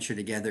joint venture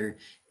together.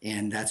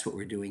 And that's what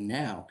we're doing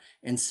now.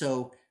 And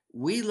so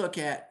we look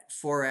at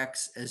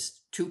Forex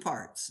as two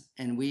parts,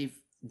 and we've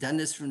done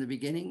this from the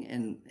beginning.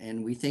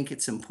 And we think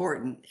it's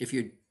important if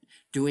you're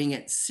doing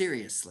it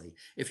seriously.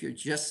 If you're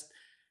just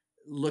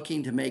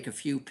looking to make a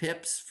few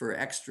pips for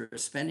extra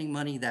spending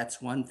money,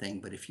 that's one thing.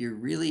 But if you're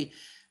really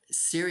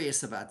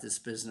serious about this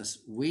business,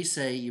 we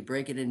say you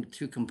break it into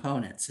two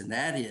components, and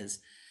that is,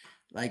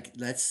 like,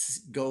 let's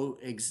go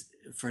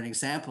for an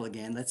example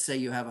again. Let's say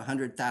you have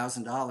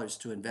 $100,000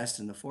 to invest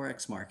in the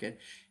Forex market,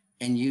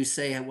 and you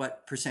say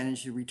what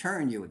percentage of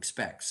return you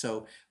expect.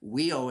 So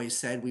we always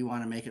said we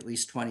want to make at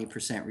least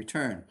 20%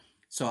 return.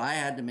 So I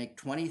had to make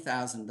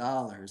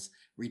 $20,000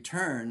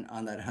 return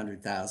on that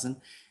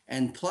 100,000,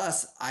 and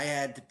plus I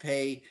had to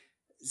pay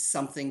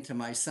something to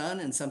my son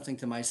and something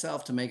to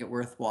myself to make it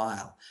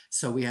worthwhile.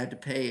 So we had to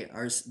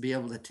be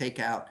able to take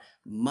out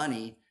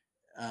money.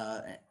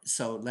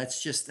 So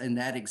let's just, in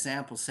that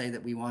example, say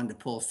that we wanted to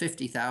pull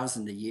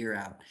 50,000 a year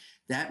out.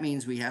 That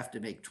means we have to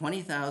make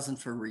 20,000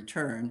 for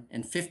return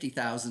and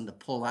 50,000 to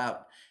pull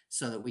out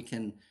so that we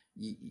can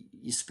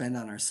you spend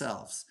on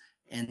ourselves.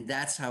 And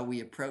that's how we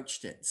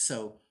approached it.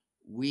 So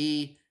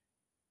we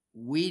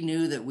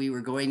knew that we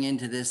were going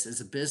into this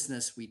as a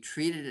business. We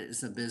treated it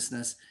as a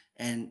business,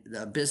 and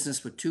the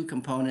business with two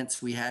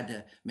components. We had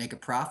to make a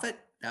profit.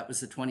 That was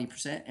the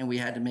 20%, and we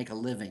had to make a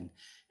living.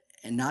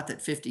 And not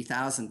that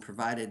 50,000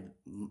 provided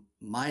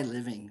my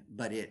living,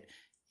 but it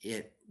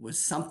was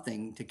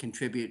something to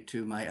contribute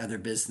to my other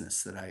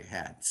business that I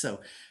had.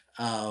 So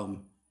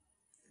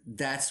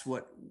that's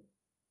what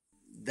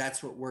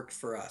worked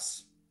for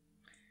us.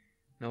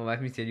 No,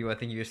 let me tell you, I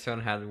think your son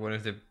had one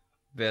of the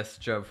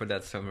best job for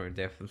that summer,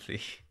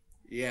 definitely.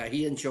 Yeah,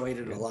 he enjoyed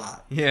it a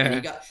lot.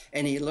 Yeah.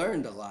 And he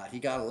learned a lot. He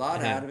got a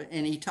lot out of it,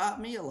 and he taught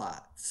me a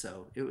lot.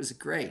 So it was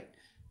great.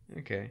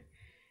 Okay.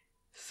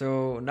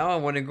 So now I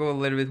want to go a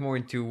little bit more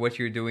into what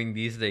you're doing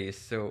these days.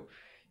 So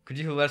could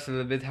you tell us a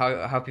little bit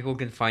how people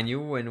can find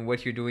you and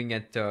what you're doing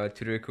at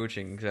Tutor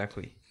Coaching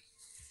exactly?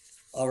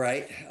 All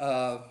right.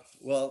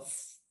 Well,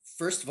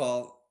 first of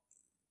all,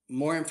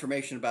 more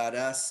information about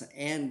us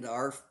and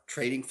our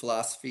trading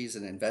philosophies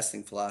and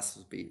investing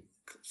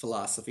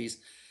philosophies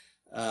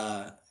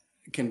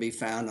can be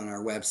found on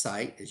our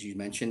website, as you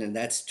mentioned, and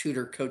that's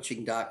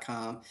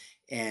tutorcoaching.com.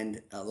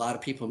 And a lot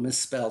of people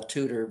misspell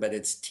tutor, but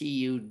it's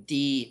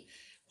TUDOR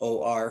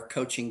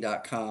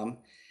coaching.com.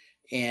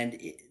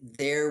 And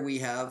there we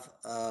have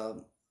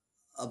a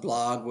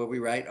blog where we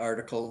write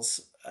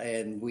articles,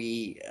 and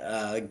we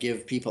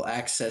give people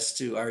access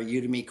to our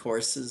Udemy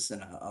courses,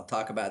 and I'll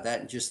talk about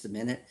that in just a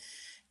minute.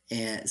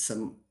 And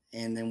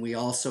then we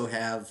also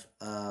have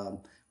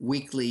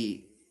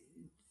weekly.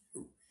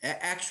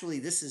 Actually,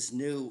 this is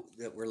new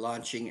that we're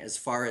launching as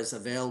far as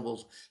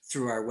available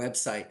through our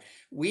website.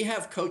 We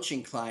have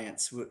coaching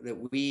clients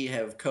that we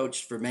have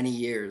coached for many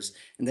years,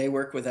 and they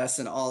work with us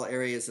in all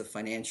areas of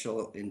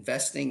financial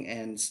investing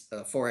and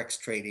Forex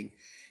trading.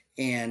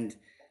 And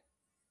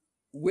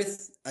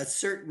with a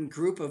certain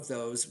group of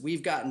those,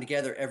 we've gotten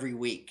together every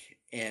week.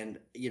 And,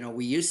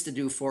 we used to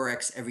do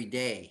Forex every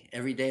day.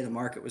 Every day the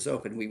market was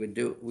open, we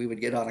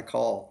would get on a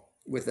call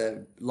with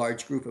a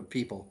large group of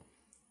people.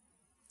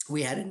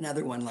 We had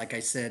another one, like I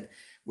said,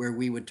 where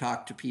we would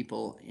talk to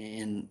people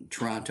in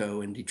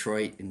Toronto and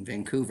Detroit and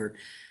Vancouver,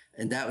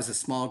 and that was a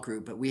small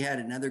group. But we had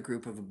another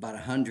group of about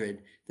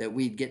 100 that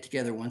we'd get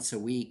together once a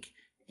week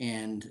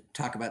and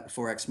talk about the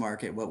Forex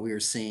market, what we were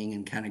seeing,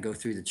 and kind of go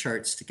through the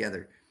charts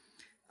together.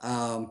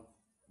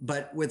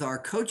 But with our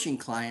coaching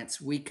clients,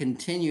 we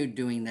continued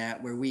doing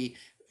that, where we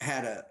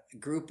had a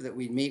group that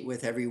we'd meet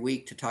with every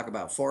week to talk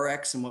about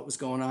Forex and what was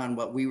going on,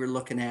 what we were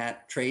looking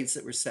at, trades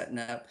that were setting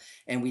up.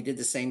 And we did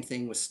the same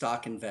thing with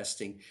stock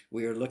investing.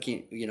 We were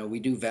looking, we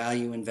do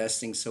value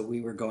investing. So we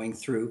were going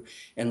through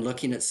and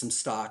looking at some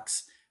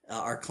stocks.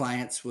 Our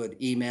clients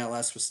would email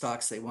us with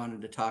stocks they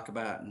wanted to talk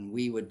about, and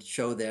we would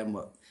show them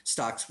what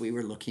stocks we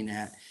were looking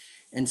at.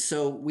 And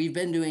so we've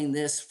been doing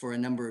this for a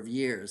number of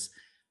years.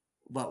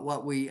 But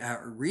what we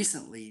are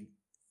recently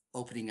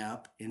opening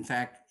up, in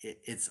fact,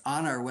 it's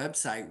on our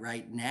website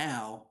right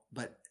now,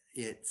 but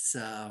it's,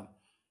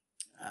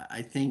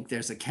 I think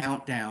there's a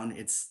countdown.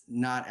 It's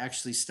not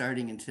actually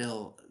starting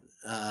until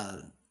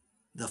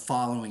the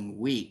following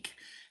week,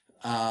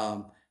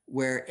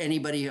 where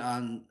anybody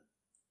on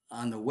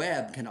the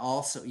web can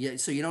also,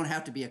 so you don't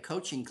have to be a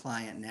coaching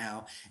client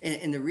now.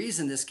 And the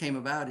reason this came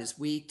about is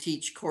we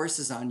teach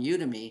courses on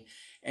Udemy,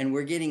 and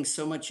we're getting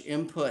so much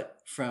input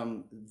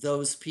from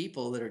those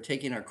people that are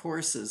taking our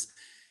courses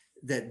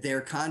that they're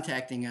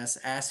contacting us,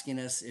 asking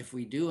us if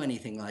we do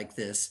anything like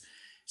this.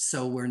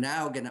 So we're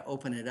now going to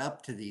open it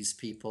up to these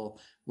people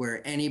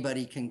where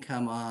anybody can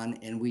come on,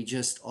 and we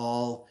just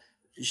all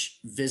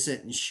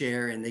visit and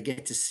share, and they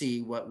get to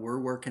see what we're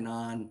working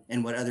on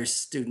and what other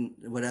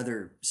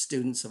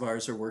students of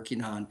ours are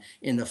working on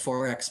in the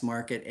Forex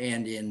market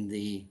and in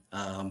the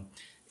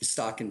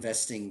stock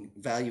investing,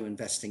 value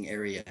investing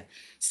area.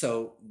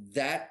 So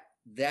that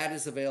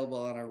is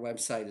available on our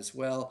website as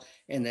well.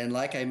 And then,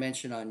 like I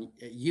mentioned, on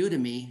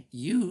Udemy,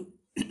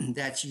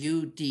 that's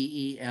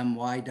udemy.com.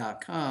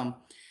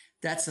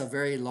 That's a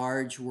very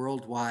large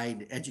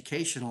worldwide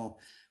educational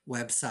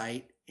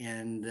website.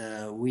 And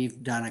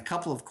we've done a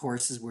couple of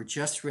courses. We're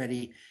just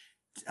ready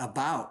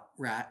about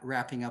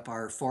wrapping up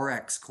our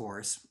Forex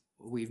course.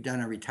 We've done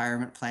a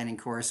retirement planning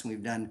course, and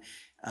we've done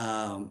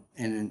and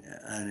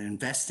an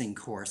investing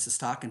course, a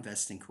stock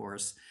investing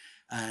course.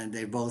 And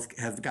they both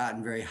have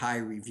gotten very high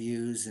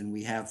reviews, and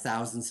we have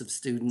thousands of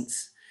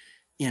students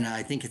in,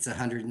 I think it's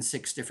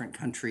 106 different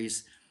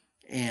countries.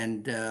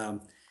 And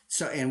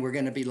and we're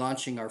going to be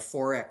launching our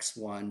Forex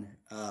one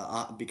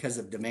because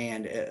of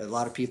demand. A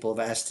lot of people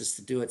have asked us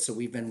to do it, so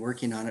we've been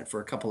working on it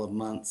for a couple of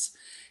months,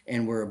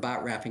 and we're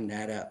about wrapping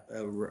that up,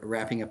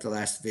 wrapping up the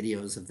last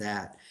videos of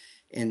that.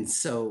 And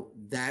so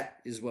that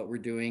is what we're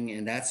doing,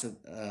 and that's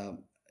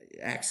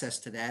access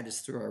to that is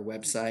through our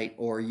website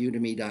or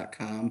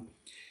udemy.com.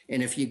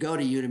 And if you go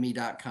to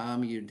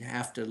udemy.com, you'd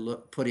have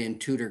to put in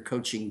Tutor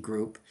Coaching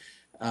Group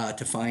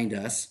to find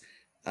us.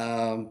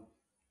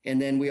 And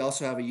then we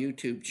also have a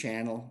YouTube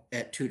channel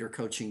at Tutor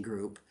Coaching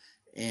Group,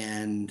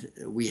 and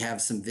we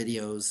have some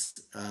videos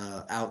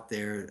out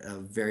there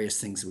of various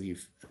things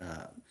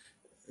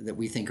that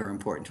we think are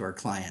important to our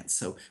clients.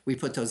 So we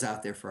put those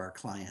out there for our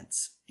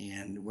clients,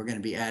 and we're going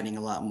to be adding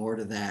a lot more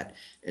to that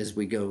as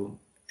we go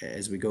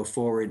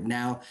forward.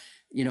 Now,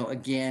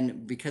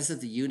 again, because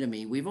of the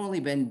Udemy, we've only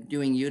been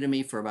doing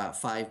Udemy for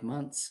about 5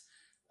 months,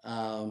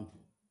 and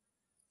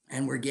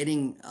we're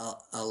getting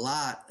a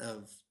lot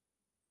of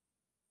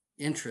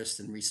interest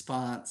and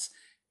response,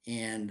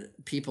 and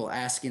people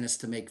asking us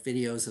to make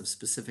videos of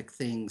specific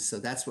things. So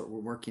that's what we're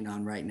working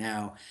on right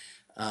now.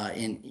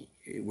 And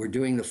we're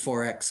doing the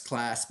Forex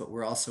class, but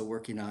we're also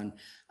working on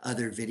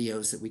other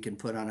videos that we can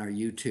put on our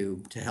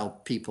YouTube to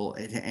help people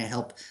and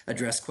help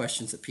address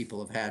questions that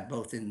people have had,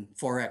 both in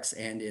Forex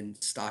and in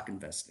stock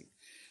investing.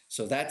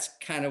 So that's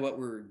kind of what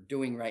we're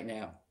doing right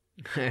now.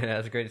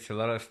 That's great. It's a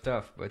lot of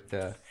stuff, but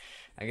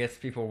I guess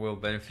people will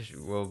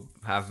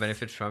have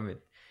benefits from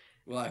it.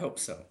 Well, I hope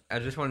so. I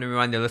just want to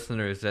remind the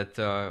listeners that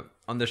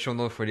on the show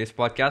notes for this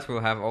podcast, we'll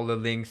have all the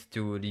links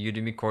to the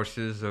Udemy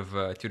courses of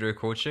tutor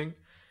coaching,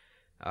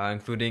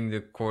 including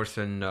the course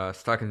in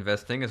stock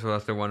investing, as well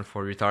as the one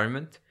for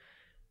retirement.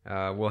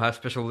 We'll have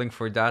special link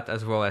for that,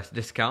 as well as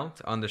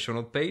discount on the show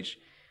note page.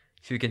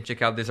 So you can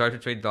check out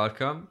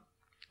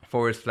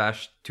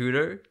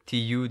desiredtotrade.com/tutor,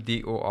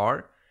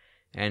 TUDOR,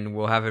 and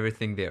we'll have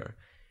everything there.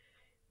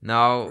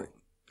 Now,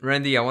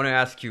 Randy, I want to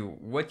ask you,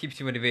 what keeps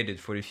you motivated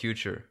for the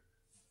future?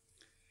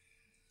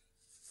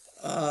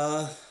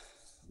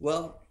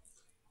 Well,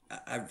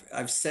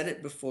 I've said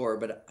it before,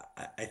 but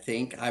I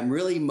think I'm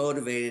really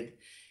motivated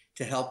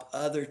to help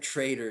other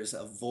traders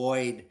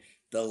avoid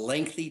the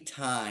lengthy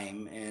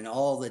time and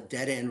all the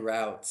dead-end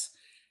routes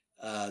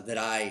that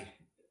I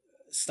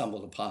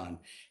stumbled upon,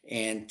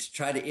 and to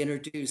try to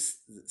introduce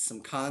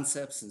some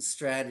concepts and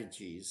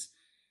strategies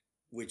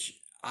which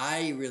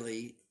I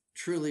really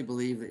truly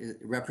believe it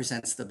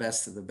represents the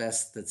best of the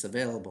best that's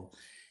available.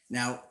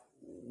 Now,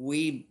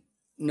 we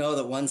know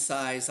that one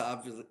size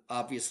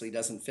obviously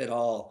doesn't fit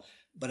all,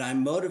 but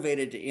I'm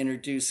motivated to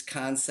introduce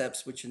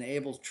concepts which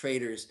enable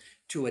traders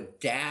to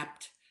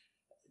adapt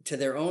to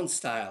their own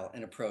style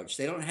and approach.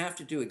 They don't have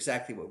to do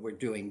exactly what we're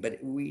doing, but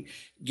we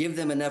give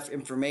them enough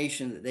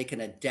information that they can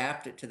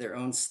adapt it to their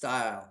own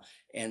style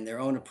and their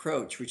own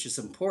approach, which is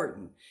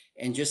important,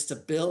 and just to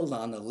build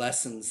on the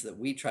lessons that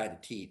we try to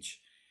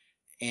teach.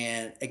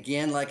 And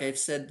again, like I've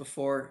said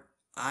before,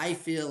 I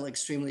feel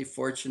extremely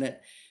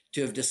fortunate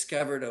to have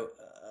discovered a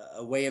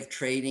way of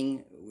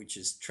trading, which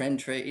is trend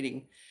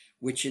trading,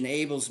 which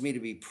enables me to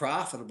be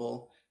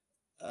profitable,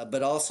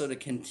 but also to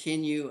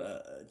continue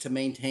to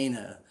maintain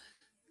a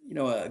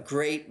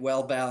great,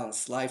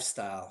 well-balanced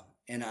lifestyle.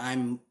 And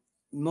I'm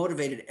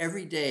motivated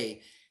every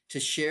day to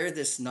share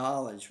this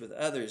knowledge with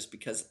others,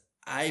 because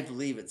I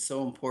believe it's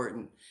so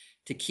important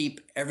to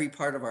keep every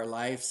part of our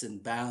lives in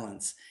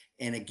balance.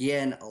 And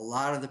again, a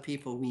lot of the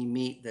people we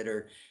meet that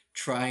are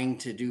trying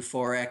to do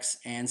Forex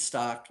and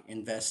stock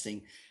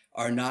investing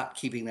are not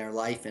keeping their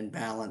life in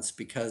balance,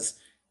 because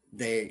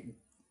they're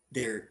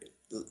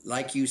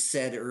like you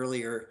said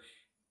earlier,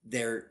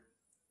 they're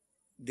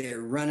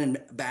running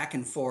back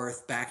and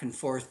forth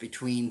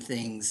between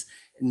things,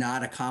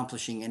 not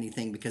accomplishing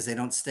anything, because they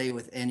don't stay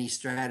with any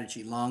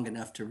strategy long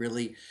enough to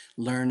really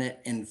learn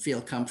it and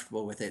feel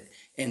comfortable with it.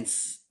 And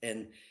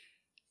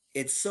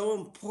it's so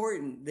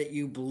important that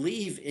you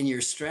believe in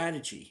your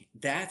strategy.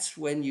 That's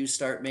when you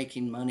start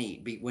making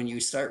money, when you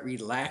start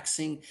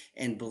relaxing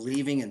and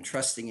believing and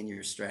trusting in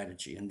your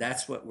strategy. And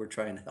that's what we're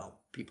trying to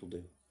help people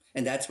do.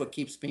 And that's what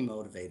keeps me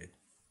motivated.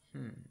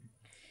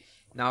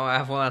 Now I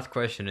have one last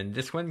question, and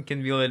this one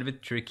can be a little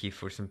bit tricky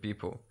for some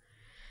people.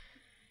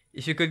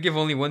 If you could give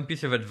only one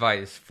piece of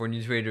advice for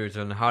new traders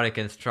on how they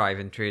can strive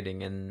in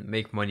trading and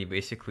make money,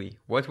 basically,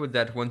 what would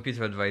that one piece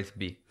of advice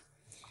be?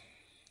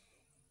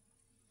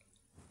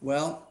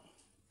 Well,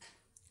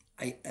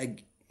 I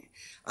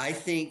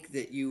think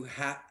that you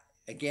have,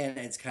 again,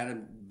 it's kind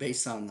of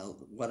based on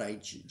what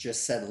I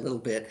just said a little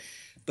bit,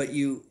 but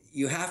you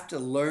have to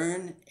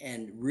learn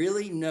and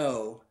really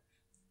know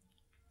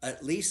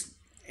at least,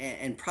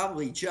 and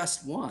probably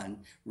just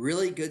one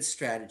really good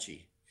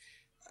strategy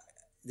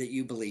that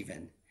you believe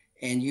in.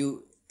 And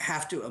you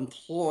have to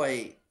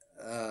employ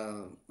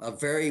a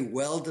very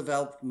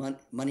well-developed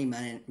money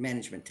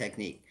management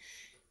technique.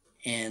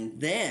 And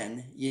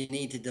then you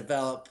need to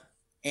develop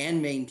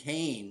and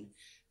maintain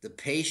the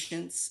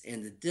patience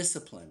and the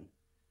discipline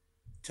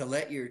to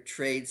let your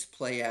trades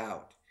play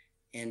out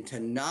and to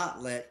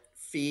not let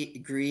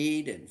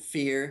greed and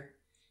fear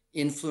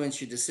influence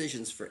your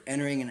decisions for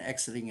entering and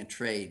exiting a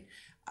trade.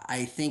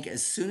 I think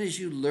as soon as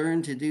you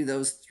learn to do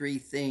those three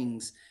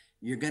things,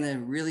 you're going to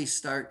really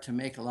start to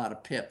make a lot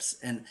of pips.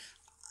 And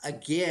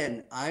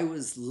again, I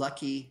was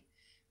lucky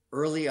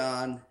early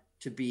on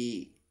to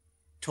be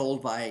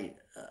told by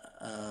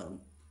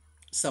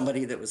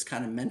somebody that was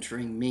kind of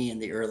mentoring me in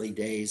the early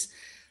days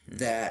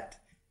that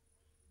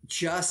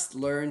just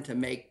learn to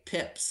make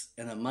pips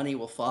and the money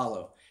will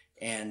follow.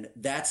 And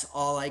that's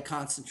all I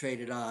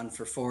concentrated on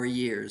for 4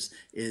 years,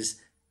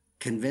 is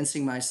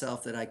convincing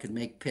myself that I could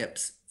make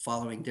pips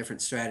following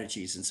different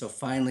strategies. And so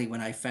finally,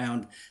 when I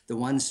found the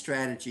one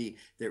strategy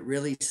that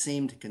really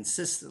seemed to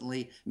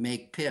consistently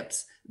make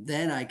pips,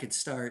 then I could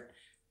start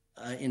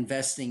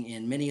investing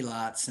in mini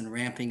lots and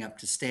ramping up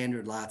to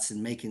standard lots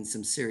and making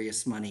some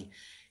serious money.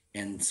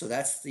 And so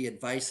that's the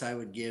advice I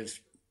would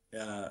give,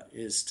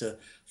 is to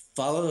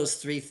follow those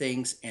three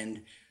things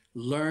and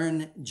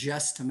learn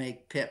just to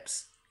make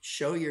pips.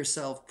 Show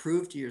yourself,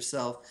 prove to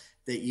yourself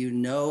that you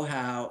know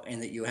how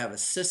and that you have a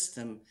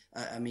system,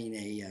 a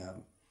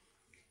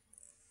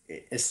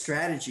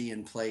strategy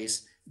in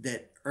place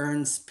that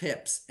earns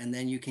pips, and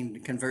then you can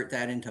convert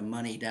that into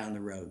money down the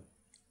road.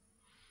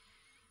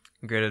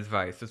 Great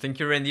advice. So thank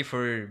you, Randy,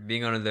 for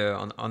being on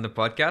the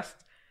podcast.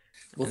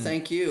 Well,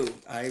 thank you.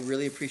 I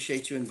really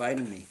appreciate you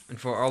inviting me. And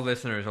for all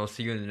listeners, I'll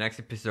see you in the next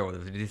episode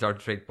of the Desire to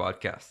Trade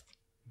podcast.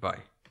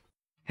 Bye.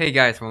 Hey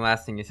guys, one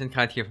last thing. It's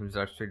Kant here from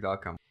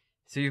DesireToTrade.com.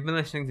 So you've been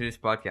listening to this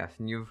podcast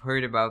and you've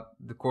heard about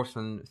the course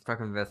on stock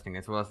investing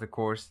as well as the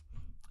course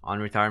on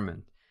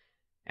retirement.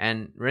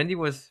 And Randy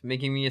was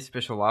making me a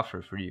special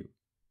offer for you.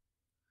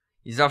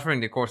 He's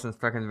offering the course on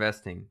stock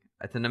investing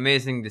at an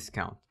amazing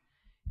discount.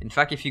 In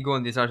fact, if you go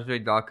on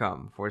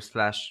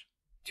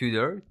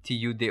DesireToTrade.com/Tudor,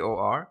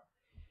 TUDOR,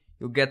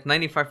 you'll get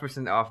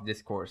 95% off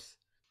this course.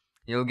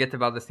 You'll get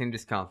about the same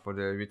discount for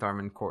the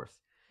retirement course.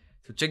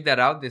 So check that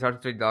out,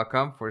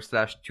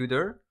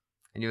 DesireToTrade.com/Tudor,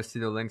 and you'll see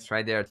the links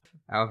right there.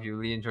 I hope you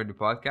really enjoyed the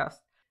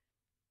podcast.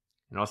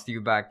 And I'll see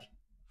you back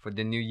for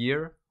the new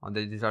year on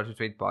the Desire to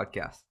Trade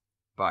podcast.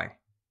 Bye.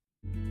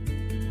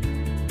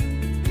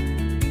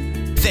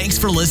 Thanks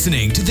for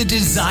listening to the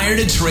Desire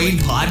to Trade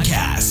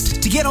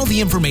podcast. To get all the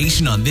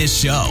information on this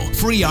show,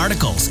 free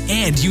articles,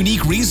 and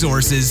unique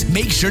resources,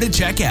 make sure to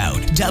check out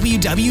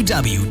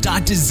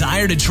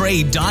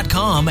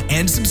www.desiretotrade.com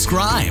and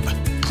subscribe.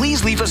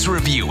 Please leave us a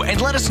review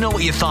and let us know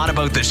what you thought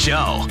about the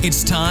show.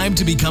 It's time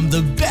to become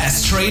the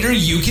best trader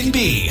you can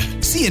be.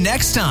 See you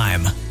next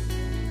time.